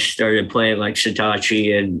 I started playing like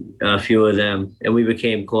Satachi and a few of them, and we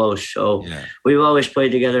became close. So we've always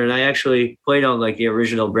played together. And I actually played on like the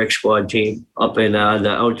original Brick Squad team up in the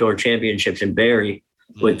outdoor championships in Barrie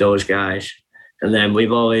with those guys. And then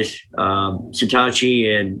we've always,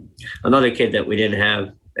 Satachi and another kid that we didn't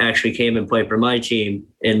have actually came and played for my team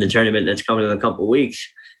in the tournament that's coming in a couple of weeks.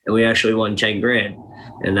 And we actually won 10 grand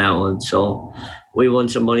in that one. So we won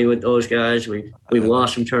some money with those guys. We've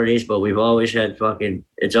lost some tourneys, but we've always had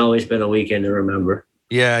it's always been a weekend to remember.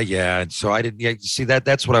 Yeah. And so I didn't see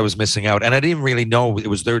that's what I was missing out. And I didn't really know it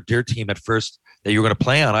was their team at first that you were going to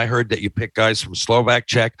play on. I heard that you picked guys from Slovak,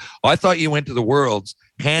 Czech. I thought you went to the Worlds,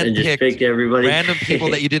 handpicked everybody, random people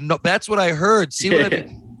that you didn't know. That's what I heard. See what I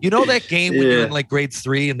mean? You know that game when you're in like grade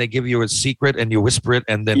 3 and they give you a secret and you whisper it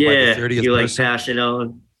and then by the 30th you person, pass it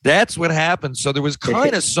on. That's what happened. So there was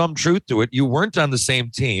kind of some truth to it. You weren't on the same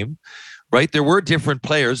team, right? There were different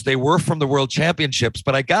players. They were from the World Championships,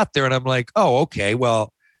 but I got there and I'm like, oh, okay,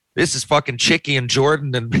 well, this is fucking Chicky and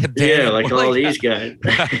Jordan and Dan. Yeah, like all these guys.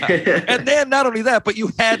 And then not only that, but you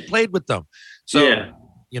had played with them. So,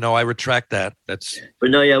 I retract that. But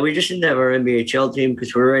no, we just didn't have our NBHL team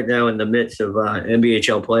because we're right now in the midst of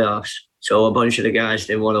NBHL playoffs. So a bunch of the guys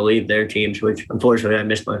didn't want to leave their teams, which unfortunately I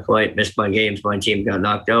missed my flight, missed my games. My team got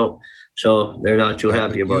knocked out. So they're not too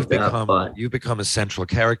happy about that. But you've become a central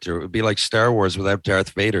character. It would be like Star Wars without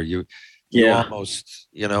Darth Vader. You almost,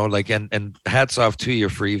 and hats off to you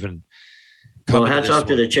for even coming. Well, hats off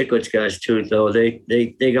to the Chicklets guys too, though.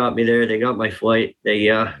 They got me there. They got my flight. They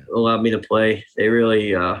allowed me to play. They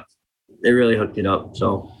really hooked it up.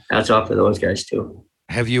 So hats off to those guys too.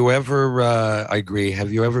 Have you ever, I agree,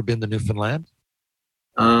 have you ever been to Newfoundland?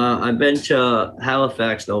 I've been to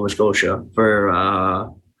Halifax, Nova Scotia for, I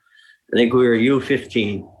think we were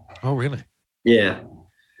U15. Oh, really? Yeah.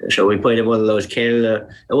 So we played in one of those Canada.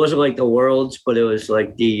 It wasn't like the Worlds, but it was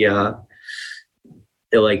like the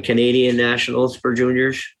Canadian Nationals for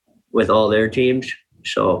juniors with all their teams.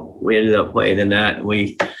 So we ended up playing in that.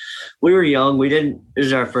 We were young. This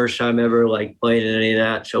is our first time ever playing in any of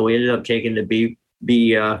that. So we ended up taking the B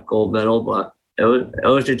gold medal, but it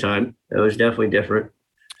was the time. It was definitely different.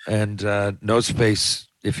 And Noseface,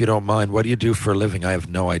 if you don't mind, what do you do for a living? I have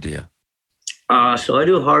no idea. So I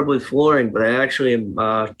do hardwood flooring, but I actually am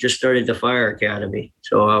just started the fire academy.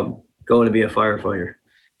 So I'm going to be a firefighter.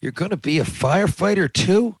 You're going to be a firefighter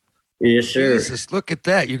too? Yes, sir. Jesus, look at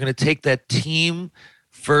that. You're going to take that team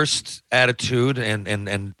first attitude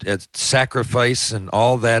and sacrifice and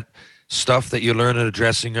all that stuff that you learn in a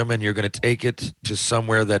dressing room, and you're going to take it to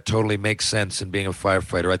somewhere that totally makes sense in being a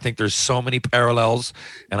firefighter. I think there's so many parallels,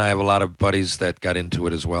 and I have a lot of buddies that got into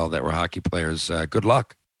it as well that were hockey players. Good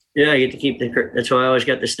luck. Yeah, I get to keep that's why I always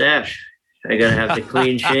got the stash. I got to have the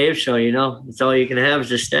clean shave, so it's all you can have is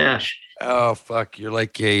the stash. Oh, fuck. You're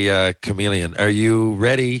like a chameleon. Are you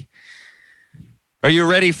ready? Are you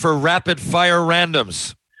ready for rapid fire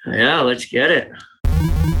randoms? Yeah, let's get it.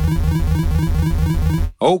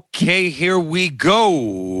 Okay, here we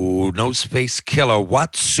go. Noseface Killer.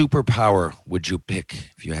 What superpower would you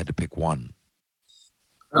pick if you had to pick one?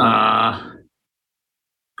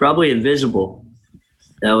 Probably invisible.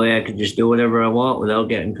 That way I can just do whatever I want without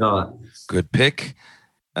getting caught. Good pick.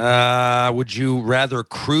 Would you rather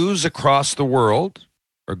cruise across the world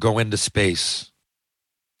or go into space?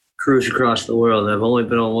 Cruise across the world. I've only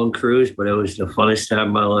been on one cruise, but it was the funnest time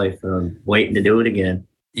of my life. I'm waiting to do it again.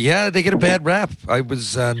 Yeah, they get a bad rap. I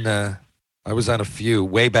was on a few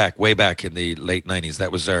way back in the late 90s.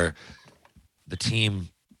 That was the team.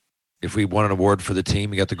 If we won an award for the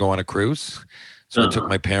team, we got to go on a cruise. So I took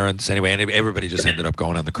my parents anyway, and everybody just ended up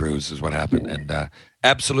going on the cruise is what happened. And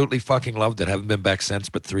absolutely fucking loved it. Haven't been back since,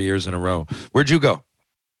 but 3 years in a row. Where'd you go?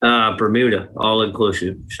 Bermuda, all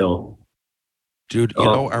inclusive. So, dude, you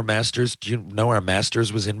know our Masters? Do you know our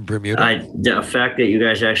Masters was in Bermuda? The fact that you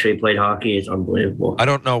guys actually played hockey is unbelievable. I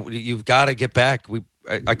don't know. You've got to get back.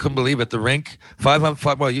 I couldn't believe it. The rink,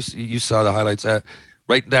 5-on-5. Well, you saw the highlights.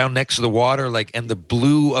 Right down next to the water, and the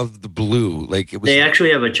blue of the blue. It was. They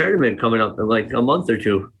actually have a tournament coming up in a month or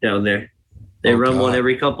two down there. They run one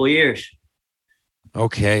every couple of years.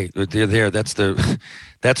 Okay, they're there. That's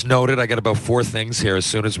noted. I got about 4 things here. As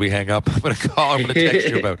soon as we hang up, I'm going to call. I'm going to text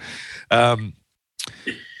you about.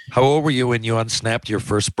 How old were you when you unsnapped your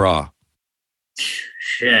first bra?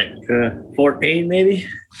 Shit, 14 maybe.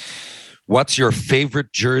 What's your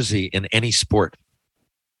favorite jersey in any sport?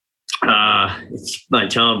 It's by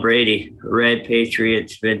Tom Brady, Red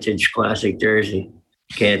Patriots vintage classic jersey.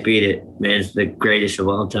 Can't beat it. Man's the greatest of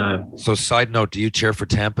all time. So side note, do you cheer for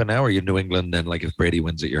Tampa now, or are you New England? And if Brady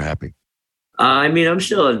wins it, you're happy? I'm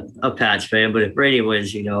still a Pats fan, but if Brady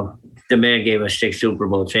wins, the man gave us 6 Super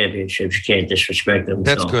Bowl championships. You can't disrespect him.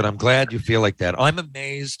 That's good. I'm glad you feel like that. I'm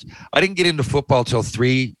amazed. I didn't get into football till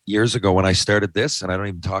 3 years ago when I started this, and I don't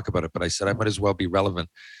even talk about it, but I said I might as well be relevant.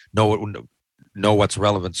 Know what's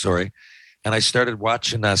relevant, sorry. And I started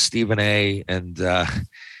watching Stephen A. and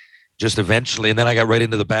just eventually, and then I got right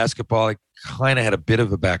into the basketball. I kind of had a bit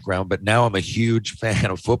of a background, but now I'm a huge fan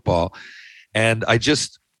of football. And I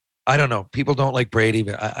don't know. People don't like Brady,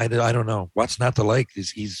 but I don't know. What's not to like?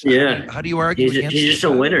 How do you argue against He's just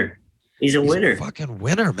a winner. He's a winner. A fucking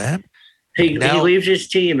winner, man. He leaves his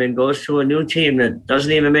team and goes to a new team that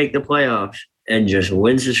doesn't even make the playoffs and just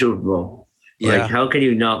wins the Super Bowl. Yeah. How can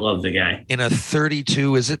you not love the guy? In a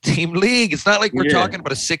 32 is a team league. It's not like we're talking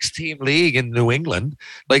about a 6-team league in New England.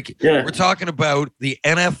 We're talking about the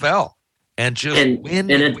NFL and just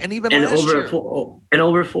win and even last year. And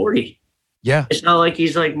over 40. Yeah. It's not like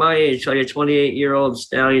he's like my age, a 28-year-old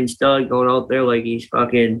stallion stud going out there he's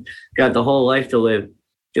fucking got the whole life to live.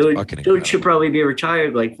 Dude should probably be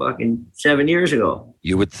retired fucking 7 years ago.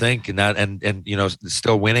 You would think, and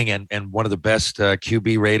still winning and one of the best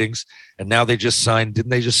QB ratings. And now they just signed. Didn't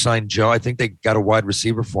they just sign Joe? I think they got a wide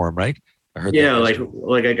receiver for him, right? I heard. Yeah, like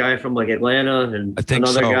a guy from Atlanta and I think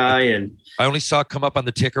another guy. And I only saw it come up on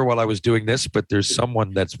the ticker while I was doing this, but there's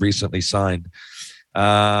someone that's recently signed.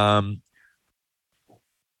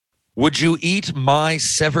 Would you eat my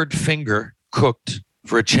severed finger cooked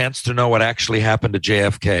for a chance to know what actually happened to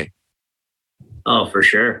JFK? Oh, for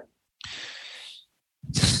sure.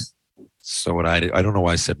 So what I don't know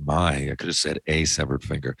why I said my. I could have said a severed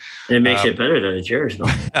finger. It makes it better than it's yours, though.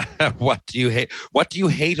 What do you hate? What do you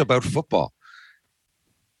hate about football?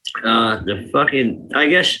 I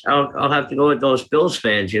guess I'll have to go with those Bills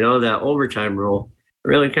fans. That overtime rule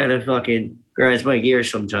really kind of fucking grinds my gears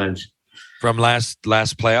sometimes. From last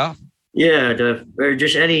playoff? Yeah, or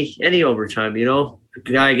just any overtime. The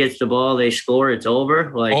guy gets the ball, they score, it's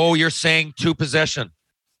over. You're saying 2 possession.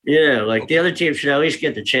 Yeah, the other team should at least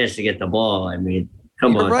get the chance to get the ball. I mean,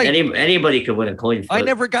 come on. Right. Anybody could win a coin flip. I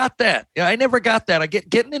never got that. Yeah, I never got that.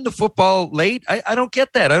 Getting into football late, I don't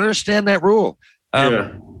get that. I understand that rule.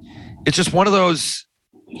 It's just one of those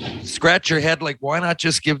scratch your head, why not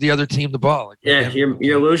just give the other team the ball?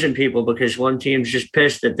 You're losing people because one team's just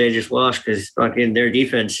pissed that they just lost because fucking their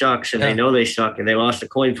defense sucks and they know they suck and they lost a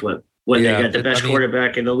coin flip when they got the best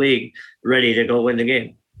quarterback in the league ready to go win the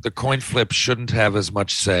game. The coin flip shouldn't have as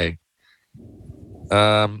much say.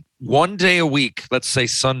 One day a week, let's say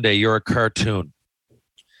Sunday, you're a cartoon.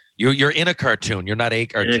 You're in a cartoon. You're not a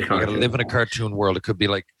cartoon. You got to live in a cartoon world. It could be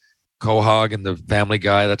like Quahog and the Family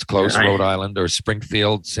Guy. That's close, Rhode Island, or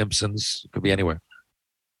Springfield, Simpsons. It could be anywhere.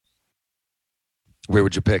 Where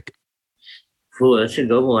would you pick? Ooh, that's a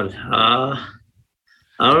good one. I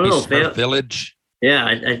don't know. Village. Yeah,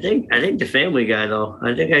 I think the Family Guy though.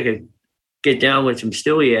 I think I could get down with some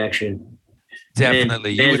Stewie action.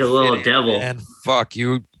 Definitely. Man's a little devil. And fuck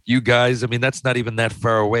you guys. I mean, that's not even that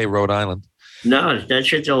far away, Rhode Island. No, that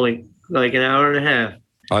shit's only an hour and a half.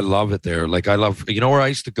 I love it there. You know where I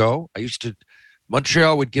used to go?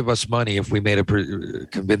 Montreal would give us money if we made a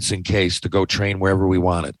convincing case to go train wherever we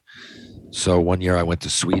wanted. So one year I went to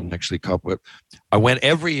Sweden, actually. I went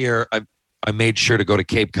every year. I made sure to go to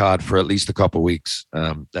Cape Cod for at least a couple of weeks.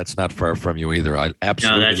 That's not far from you either. I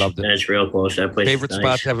absolutely loved it. That's real close. That place. Favorite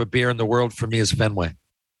spot to have a beer in the world for me is Fenway.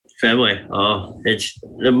 Fenway. Oh, it's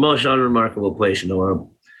the most unremarkable place in the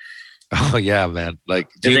world. Oh yeah, man. Like,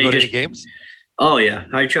 do you go to any games? Oh yeah,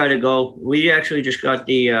 I try to go. We actually just got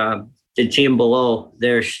the team below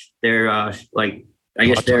their like I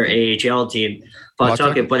guess their AHL team,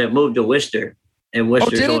 Pawtucket, but it moved to Worcester, and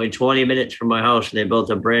Worcester's only 20 minutes from my house, and they built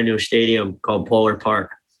a brand new stadium called Polar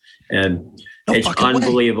Park, and it's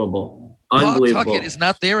unbelievable. Unbelievable. Pawtucket is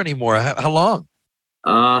not there anymore. How long?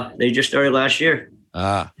 They just started last year.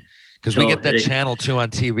 Because we get that channel too on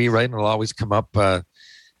TV, right? And it'll always come up.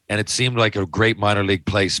 And it seemed like a great minor league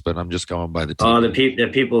place, but I'm just going by the TV. Oh, the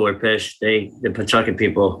people were pissed. The Pawtucket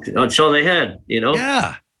people. That's all they had,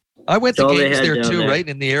 Yeah. I went to games there too, right?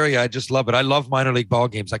 In the area. I just love it. I love minor league ball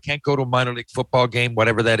games. I can't go to a minor league football game,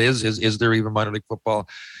 whatever that is. Is there even minor league football?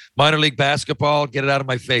 Minor league basketball, get it out of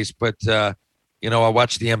my face. But, I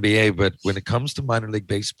watch the NBA. But when it comes to minor league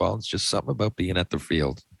baseball, it's just something about being at the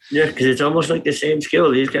field. Yeah, because it's almost like the same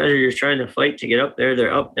skill. These guys are just trying to fight to get up there.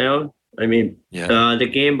 They're up, down. I mean, the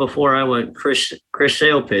game before I went, Chris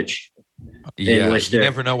Sale pitched. Yeah, you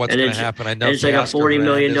never know what's going to happen. I know it's like a $40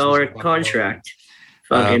 million contract.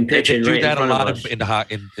 Fucking pitching. They do that a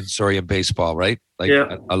lot in baseball, right? Like,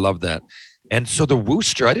 I love that. And so the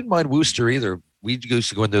Worcester, I didn't mind Worcester either. We used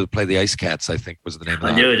to go in there to play the Ice Cats, I think was the name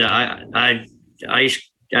of it. Dude, I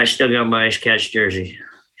still got my Ice Cats jersey.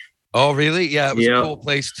 Oh, really? Yeah, it was a cool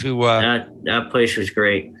place to. That place was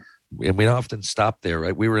great. And we often stop there,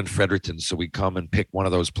 right? We were in Fredericton, so we come and pick one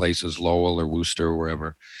of those places, Lowell or Worcester or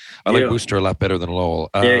wherever. I like Worcester a lot better than Lowell.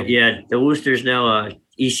 The Worcester's now a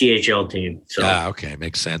ECHL team. So. Okay,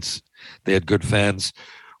 makes sense. They had good fans.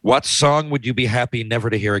 What song would you be happy never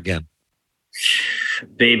to hear again?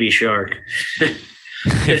 Baby Shark.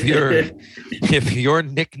 If your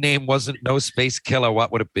nickname wasn't No Space Killer,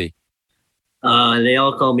 what would it be? They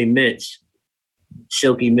all call me Mitts.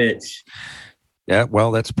 Silky Mitts. Yeah, well,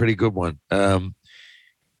 that's a pretty good one.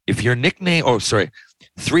 If your nickname,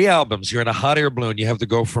 3 albums, you're in a hot air balloon, you have to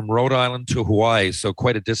go from Rhode Island to Hawaii, so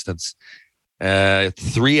quite a distance.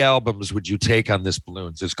 3 albums would you take on this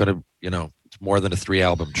balloon? So it's going to, it's more than a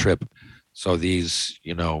 3-album trip. So these,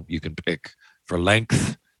 you can pick for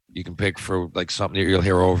length. You can pick for like something that you'll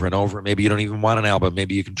hear over and over. Maybe you don't even want an album.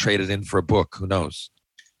 Maybe you can trade it in for a book. Who knows?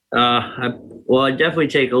 I'd definitely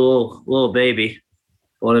take a little baby.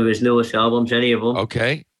 One of his newest albums, any of them.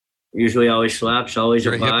 Okay. Usually always slaps, always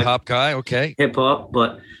You're a vibe. hip-hop guy, okay. Hip-hop,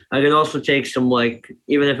 but I can also take some, like,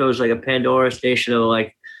 even if it was like a Pandora station of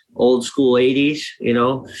like old school 80s,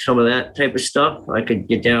 some of that type of stuff I could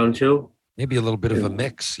get down to. Maybe a little bit of a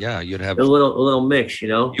mix. Yeah, you'd have a little mix,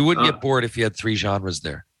 You wouldn't get bored if you had 3 genres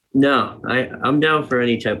there. No, I'm down for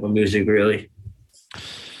any type of music, really.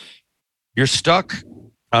 You're stuck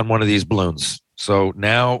on one of these balloons. So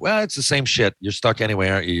now, it's the same shit. You're stuck anyway,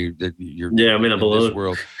 aren't you? I'm in a balloon. This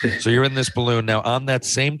world. So you're in this balloon. Now, on that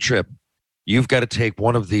same trip, you've got to take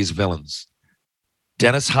one of these villains.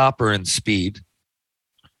 Dennis Hopper in Speed,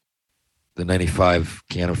 the 95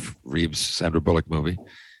 Keanu Reeves, Sandra Bullock movie.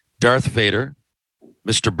 Darth Vader,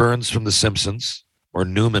 Mr. Burns from The Simpsons, or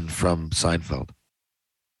Newman from Seinfeld.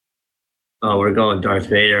 Oh, we're going Darth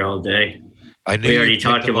Vader all day. We already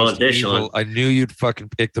talked about this one. I knew you'd fucking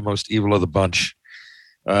pick the most evil of the bunch.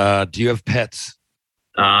 Do you have pets?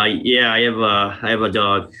 Yeah, I have a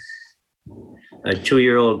dog, a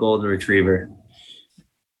 2-year-old golden retriever.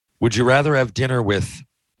 Would you rather have dinner with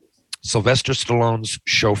Sylvester Stallone's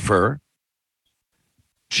chauffeur,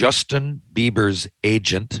 Justin Bieber's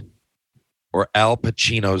agent, or Al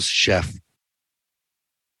Pacino's chef?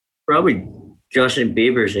 Probably Justin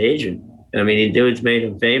Bieber's agent. I mean, the dude's made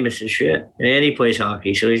him famous as shit. And he plays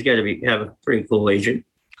hockey, so he's got to have a pretty cool agent.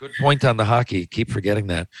 Good point on the hockey. Keep forgetting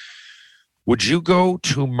that. Would you go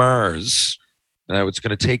to Mars? Now, it's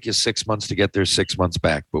going to take you 6 months to get there, 6 months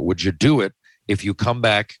back. But would you do it if you come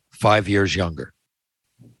back 5 years younger?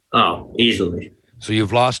 Oh, easily. So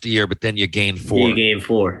you've lost a year, but then you gain 4. You gain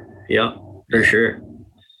 4. Yeah, for sure.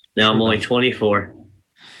 Now I'm only 24.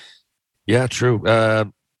 Yeah, true.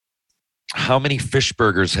 How many fish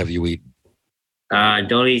burgers have you eaten?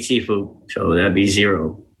 Don't eat seafood, so that'd be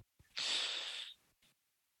 0.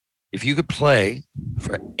 If you could play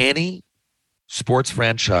for any sports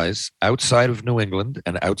franchise outside of New England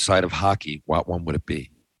and outside of hockey, what one would it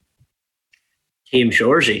be? Team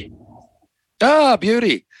Shoresy. Ah,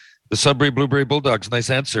 beauty. The Sudbury Blueberry Bulldogs. Nice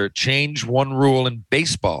answer. Change one rule in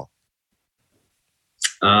baseball.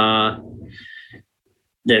 They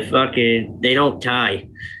don't tie.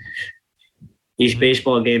 These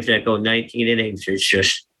baseball games that go 19 innings, it's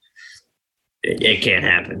just, it can't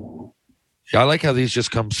happen. I like how these just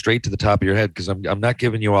come straight to the top of your head because I'm not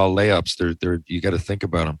giving you all layups. They're you got to think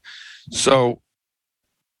about them. So,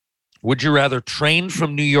 would you rather train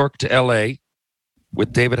from New York to L.A.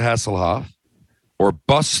 with David Hasselhoff or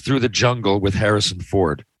bus through the jungle with Harrison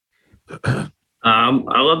Ford? I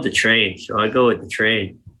love the train, so I go with the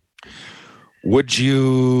train. Would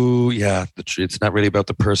you? Yeah, it's not really about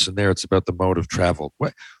the person there; it's about the mode of travel.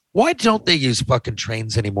 Why don't they use fucking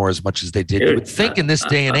trains anymore as much as they did? You would think in this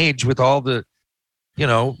day and age with all the,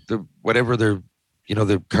 the whatever the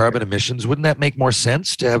carbon emissions, wouldn't that make more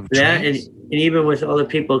sense to have trains? And even with all the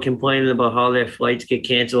people complaining about how their flights get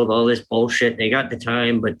canceled, all this bullshit, they got the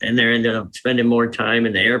time, but then they're ended up spending more time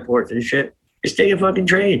in the airports and shit. Just take a fucking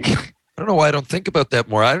train. I don't know why I don't think about that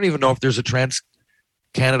more. I don't even know if there's a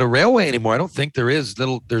Trans-Canada Railway anymore. I don't think there is.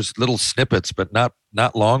 There's little snippets, but not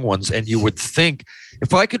long ones. And you would think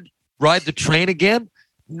if I could ride the train again,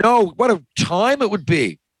 what a time it would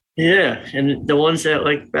be. Yeah, and the ones that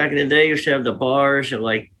like back in the day used to have the bars and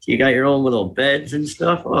like you got your own little beds and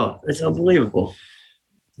stuff. Oh, it's unbelievable.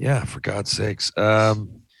 Yeah, for God's sakes.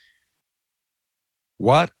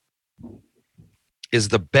 What is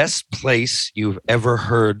the best place you've ever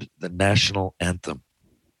heard the national anthem?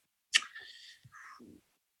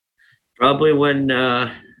 Probably when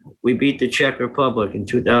we beat the Czech Republic in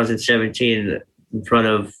 2017 in front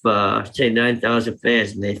of, say, 9,000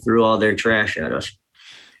 fans, and they threw all their trash at us.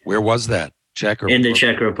 Where was that? In the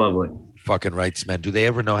Czech Republic. Fucking rights, man. Do they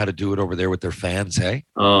ever know how to do it over there with their fans, hey?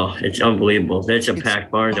 Oh, it's unbelievable. It's a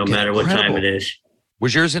packed bar no matter what time it is.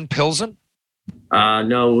 Was yours in Pilsen?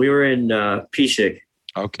 No, we were in Pišić.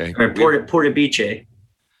 Okay. Or Portabice.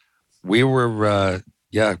 We were,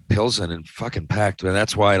 Pilsen and fucking packed. And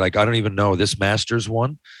that's why, I don't even know this Masters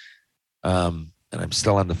one. And I'm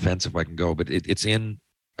still on the fence if I can go, but it's in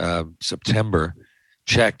September.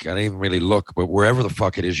 Check. I didn't even really look, but wherever the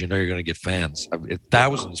fuck it is, you're going to get fans.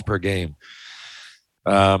 Thousands per game.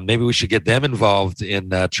 Maybe we should get them involved in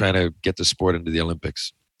trying to get the sport into the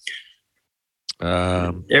Olympics.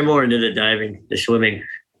 They're more into the diving, the swimming.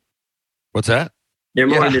 What's that? They're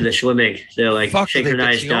more into the swimming. They're like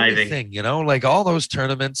synchronized diving. Thing, like all those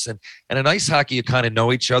tournaments and in ice hockey, you kind of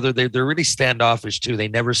know each other. They're really standoffish too. They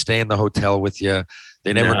never stay in the hotel with you.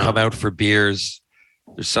 They never come out for beers.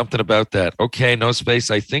 There's something about that. Okay, no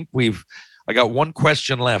space. I think I got one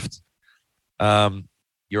question left.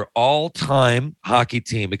 Your all-time hockey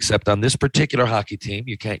team, except on this particular hockey team,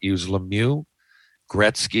 you can't use Lemieux,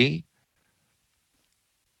 Gretzky,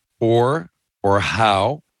 or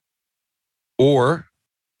Howe,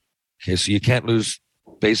 okay, so you can't lose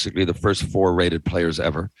basically the first 4 rated players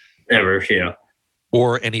ever. Ever, yeah.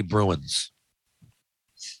 Or any Bruins.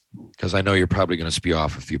 Because I know you're probably going to spew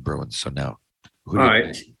off a few Bruins, so now. All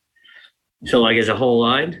right. So, like, as a whole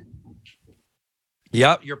line?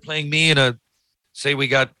 Yeah, you're playing me in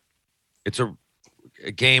it's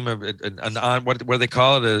a game of what do they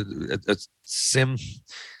call it? A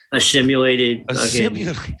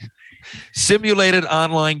simulated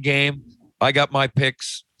online game. I got my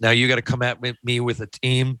picks. Now you got to come at me with a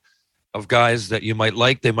team of guys that you might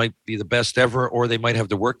like. They might be the best ever, or they might have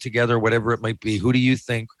to work together, whatever it might be. Who do you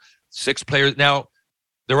think? 6 players. Now,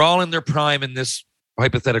 they're all in their prime in this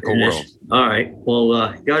hypothetical world. All right.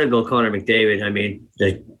 Well, got to go Connor McDavid. I mean,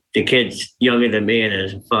 the kid's younger than me and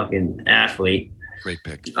is a fucking athlete. Great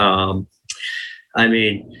pick. I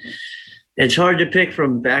mean, it's hard to pick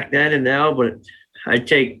from back then and now, but I'd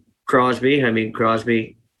take Crosby. I mean,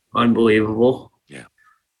 Crosby, unbelievable. Yeah.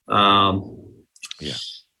 Yeah.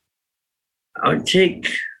 I would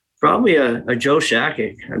take probably a Joe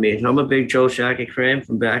Sakic. I mean, I'm a big Joe Sakic fan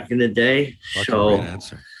from back in the day. Great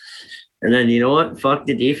answer. And then, you know what? Fuck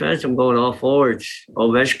the defense. I'm going all forwards.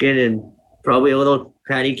 Ovechkin and probably a little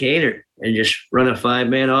Patty Kaner and just run a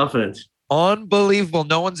 5-man offense. Unbelievable.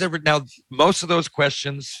 No one's ever... Now, most of those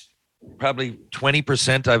questions, probably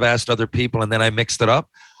 20% I've asked other people, and then I mixed it up.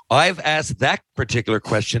 I've asked that particular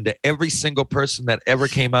question to every single person that ever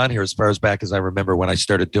came on here as far as back as I remember when I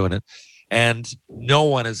started doing it. And no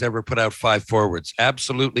one has ever put out 5 forwards.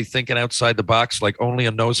 Absolutely thinking outside the box like only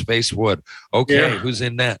a no space would. Okay, Who's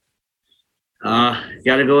in that? Got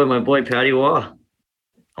to go with my boy Patty Waugh.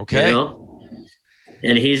 Okay. You know?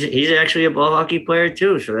 And he's actually a ball hockey player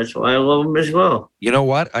too, so that's why I love him as well. You know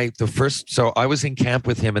what? I was in camp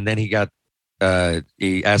with him, and then he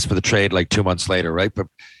asked for the trade like 2 months later, right? But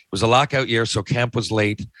it was a lockout year, so camp was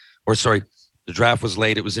late. The draft was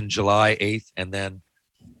late. It was in July 8th, and then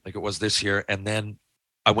like it was this year, and then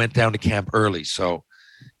I went down to camp early. So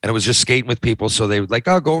And it was just skating with people. So they would like,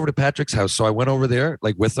 oh, go over to Patrick's house. So I went over there,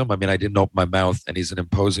 like with him. I mean, I didn't open my mouth, and he's an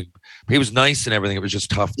imposing, he was nice and everything. It was just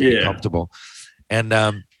tough to be comfortable. And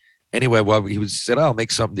anyway, well, he said, oh, I'll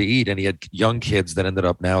make something to eat. And he had young kids that ended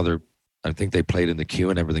up now I think they played in the queue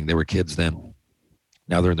and everything. They were kids then.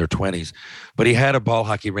 Now they're in their 20s. But he had a ball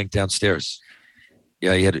hockey rink downstairs.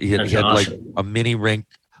 Yeah, he had awesome. Like a mini rink,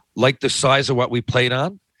 like the size of what we played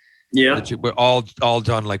on. Yeah, we're all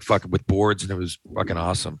done like fucking with boards, and it was fucking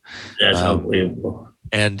awesome. That's unbelievable.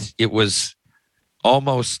 And it was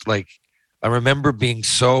almost like, I remember being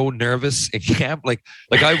so nervous in camp. Like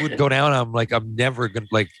I would go down. I'm like, I'm never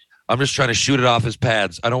gonna I'm just trying to shoot it off his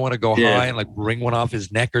pads. I don't want to go high and like wring one off his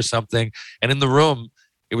neck or something. And in the room,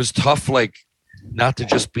 it was tough, like not to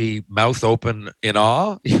just be mouth open in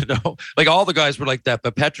awe, Like all the guys were like that.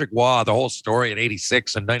 But Patrick Waugh, the whole story in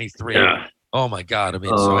 '86 and '93. Yeah. Oh my God. I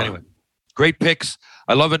mean, so anyway, great picks.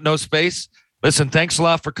 I love it. No Space. Listen, thanks a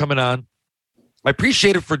lot for coming on. I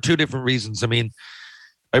appreciate it for two different reasons. I mean,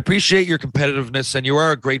 I appreciate your competitiveness, and you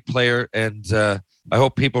are a great player. And I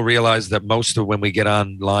hope people realize that most of when we get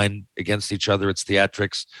online against each other, it's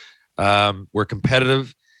theatrics. We're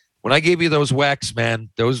competitive. When I gave you those whacks, man,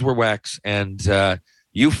 those were whacks. And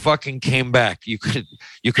you fucking came back. You could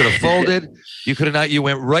have folded. You could have not. You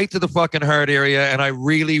went right to the fucking hard area, and I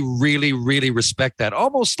really, really, really respect that.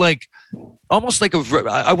 Almost like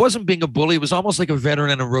I wasn't being a bully. It was almost like a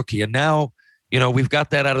veteran and a rookie. And now, we've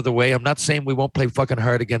got that out of the way. I'm not saying we won't play fucking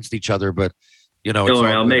hard against each other, but don't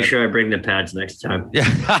worry. I'll make sure I bring the pads next time.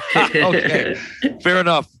 Yeah. Okay. Fair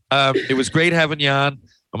enough. It was great having you on.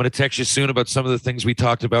 I'm going to text you soon about some of the things we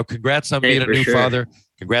talked about. Congrats on being a new father.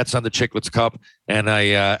 Congrats on the Chicklets Cup. And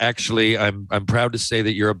I'm proud to say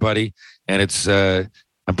that you're a buddy. And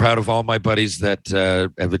I'm proud of all my buddies that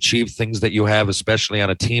have achieved things that you have, especially on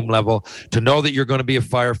a team level. To know that you're going to be a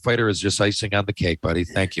firefighter is just icing on the cake, buddy.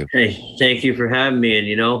 Thank you. Hey, thank you for having me.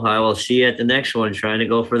 And, I will see you at the next one, trying to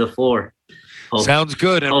go for the 4. Sounds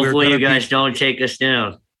good. And hopefully you guys don't take us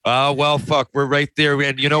down. Oh, well, fuck. We're right there.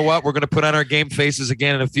 And you know what? We're going to put on our game faces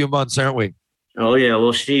again in a few months, aren't we? Oh, yeah.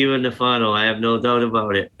 We'll see you in the final. I have no doubt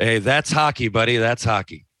about it. Hey, that's hockey, buddy. That's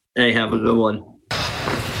hockey. Hey, have a good one.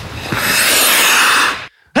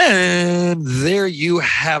 And there you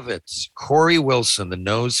have it. Corey Wilson, the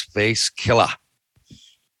nose face killer.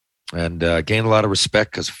 And gained a lot of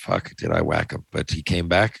respect because, fuck, did I whack him. But he came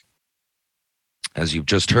back, as you've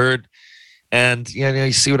just heard. And,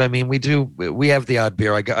 you see what I mean? We have the odd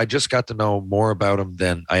beer. I just got to know more about him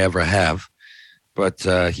than I ever have. But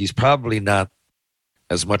he's probably not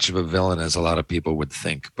as much of a villain as a lot of people would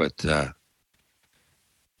think. But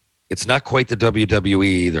it's not quite the WWE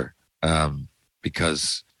either.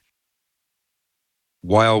 Because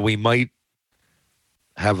while we might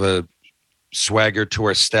have a swagger to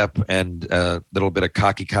our step and a little bit of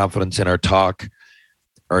cocky confidence in our talk,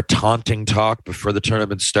 our taunting talk before the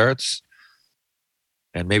tournament starts,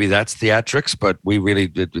 and maybe that's theatrics, but we really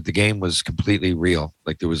did. The game was completely real.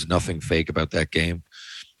 Like there was nothing fake about that game.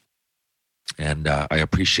 And I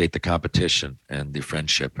appreciate the competition and the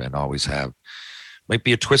friendship and always have. Might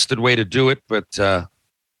be a twisted way to do it, but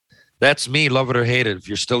that's me, love it or hate it. If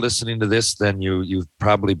you're still listening to this, then you've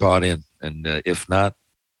probably bought in. And if not,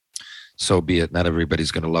 so be it. Not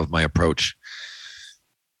everybody's going to love my approach.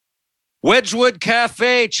 Wedgwood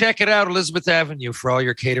Cafe, check it out, Elizabeth Avenue, for all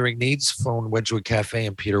your catering needs. Phone Wedgwood Cafe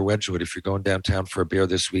and Peter Wedgwood. If you're going downtown for a beer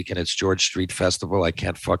this weekend, it's George Street Festival. I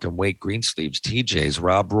can't fucking wait. Greensleeves, TJ's,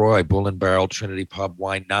 Rob Roy, Bull and Barrel, Trinity Pub,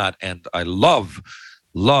 why not? And I love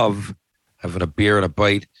having a beer and a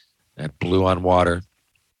bite at Blue on Water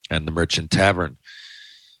and the Merchant Tavern.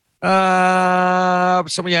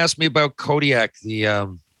 Somebody asked me about Kodiak,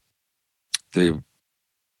 the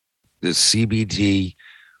CBD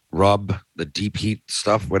rub, the deep heat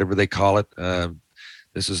stuff, whatever they call it.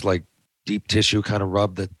 This is like deep tissue kind of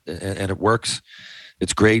rub and it works.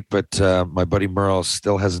 It's great, but my buddy Merle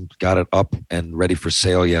still hasn't got it up and ready for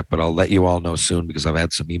sale yet, but I'll let you all know soon because I've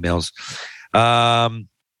had some emails.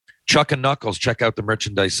 Chuck and Knuckles, check out the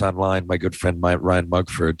merchandise online. My good friend Ryan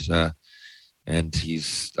Mugford, and he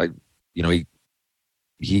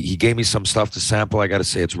gave me some stuff to sample. I got to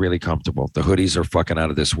say, it's really comfortable. The hoodies are fucking out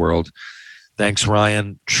of this world. Thanks,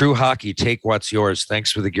 Ryan. True Hockey, take what's yours.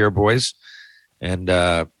 Thanks for the gear, boys. And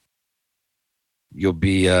you'll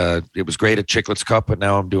be, it was great at Chicklets Cup, but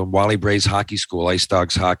now I'm doing Wally Bray's Hockey School, Ice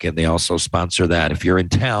Dogs Hockey, and they also sponsor that. If you're in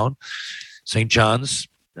town, St. John's,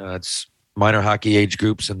 it's minor hockey age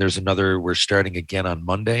groups, and there's another, we're starting again on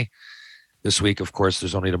Monday. This week, of course,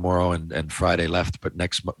 there's only tomorrow and Friday left, but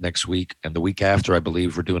next week and the week after, I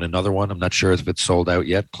believe we're doing another one. I'm not sure if it's sold out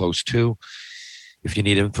yet, close to. If you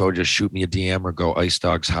need info, just shoot me a DM or go Ice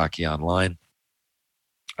Dogs Hockey Online.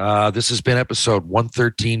 This has been episode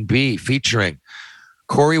 113B featuring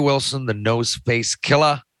Corey Wilson, the Nose Face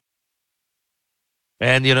Killer.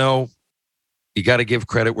 And, you know, you got to give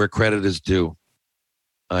credit where credit is due.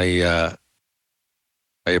 I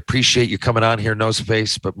appreciate you coming on here,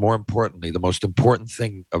 Noseface, but more importantly, the most important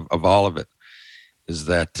thing of all of it is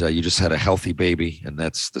that you just had a healthy baby, and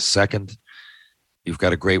that's the second. You've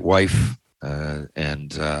got a great wife,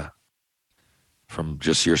 and from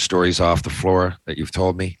just your stories off the floor that you've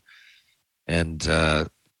told me. And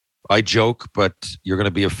I joke, but you're going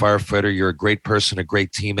to be a firefighter. You're a great person, a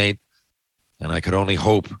great teammate, and I could only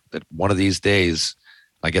hope that one of these days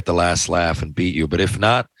I get the last laugh and beat you. But if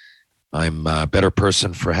not, I'm a better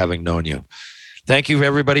person for having known you. Thank you,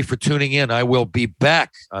 everybody, for tuning in. I will be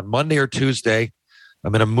back on Monday or Tuesday.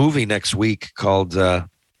 I'm in a movie next week called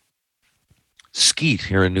Skeet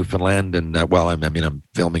here in Newfoundland. And, I'm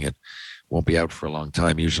filming it. Won't be out for a long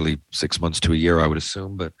time, usually 6 months to a year, I would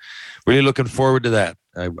assume. But really looking forward to that.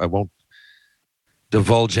 I won't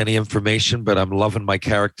divulge any information, but I'm loving my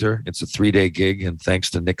character. It's a 3-day gig, and thanks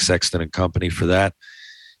to Nick Sexton and company for that.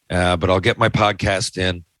 But I'll get my podcast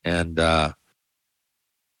in. And, a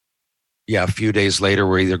few days later,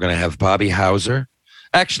 we're either going to have Bobby Hauser.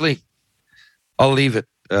 Actually, I'll leave it.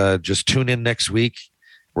 Just tune in next week.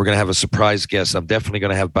 We're going to have a surprise guest. I'm definitely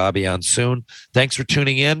going to have Bobby on soon. Thanks for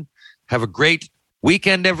tuning in. Have a great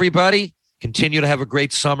weekend, everybody. Continue to have a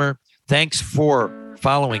great summer. Thanks for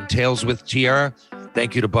following Tales with TR.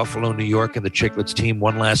 Thank you to Buffalo, New York, and the Chicklets team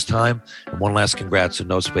one last time. And one last congrats to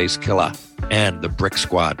No Space Killer and the Brick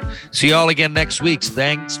Squad. See you all again next week.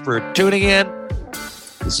 Thanks for tuning in.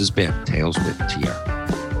 This has been Tales with TR.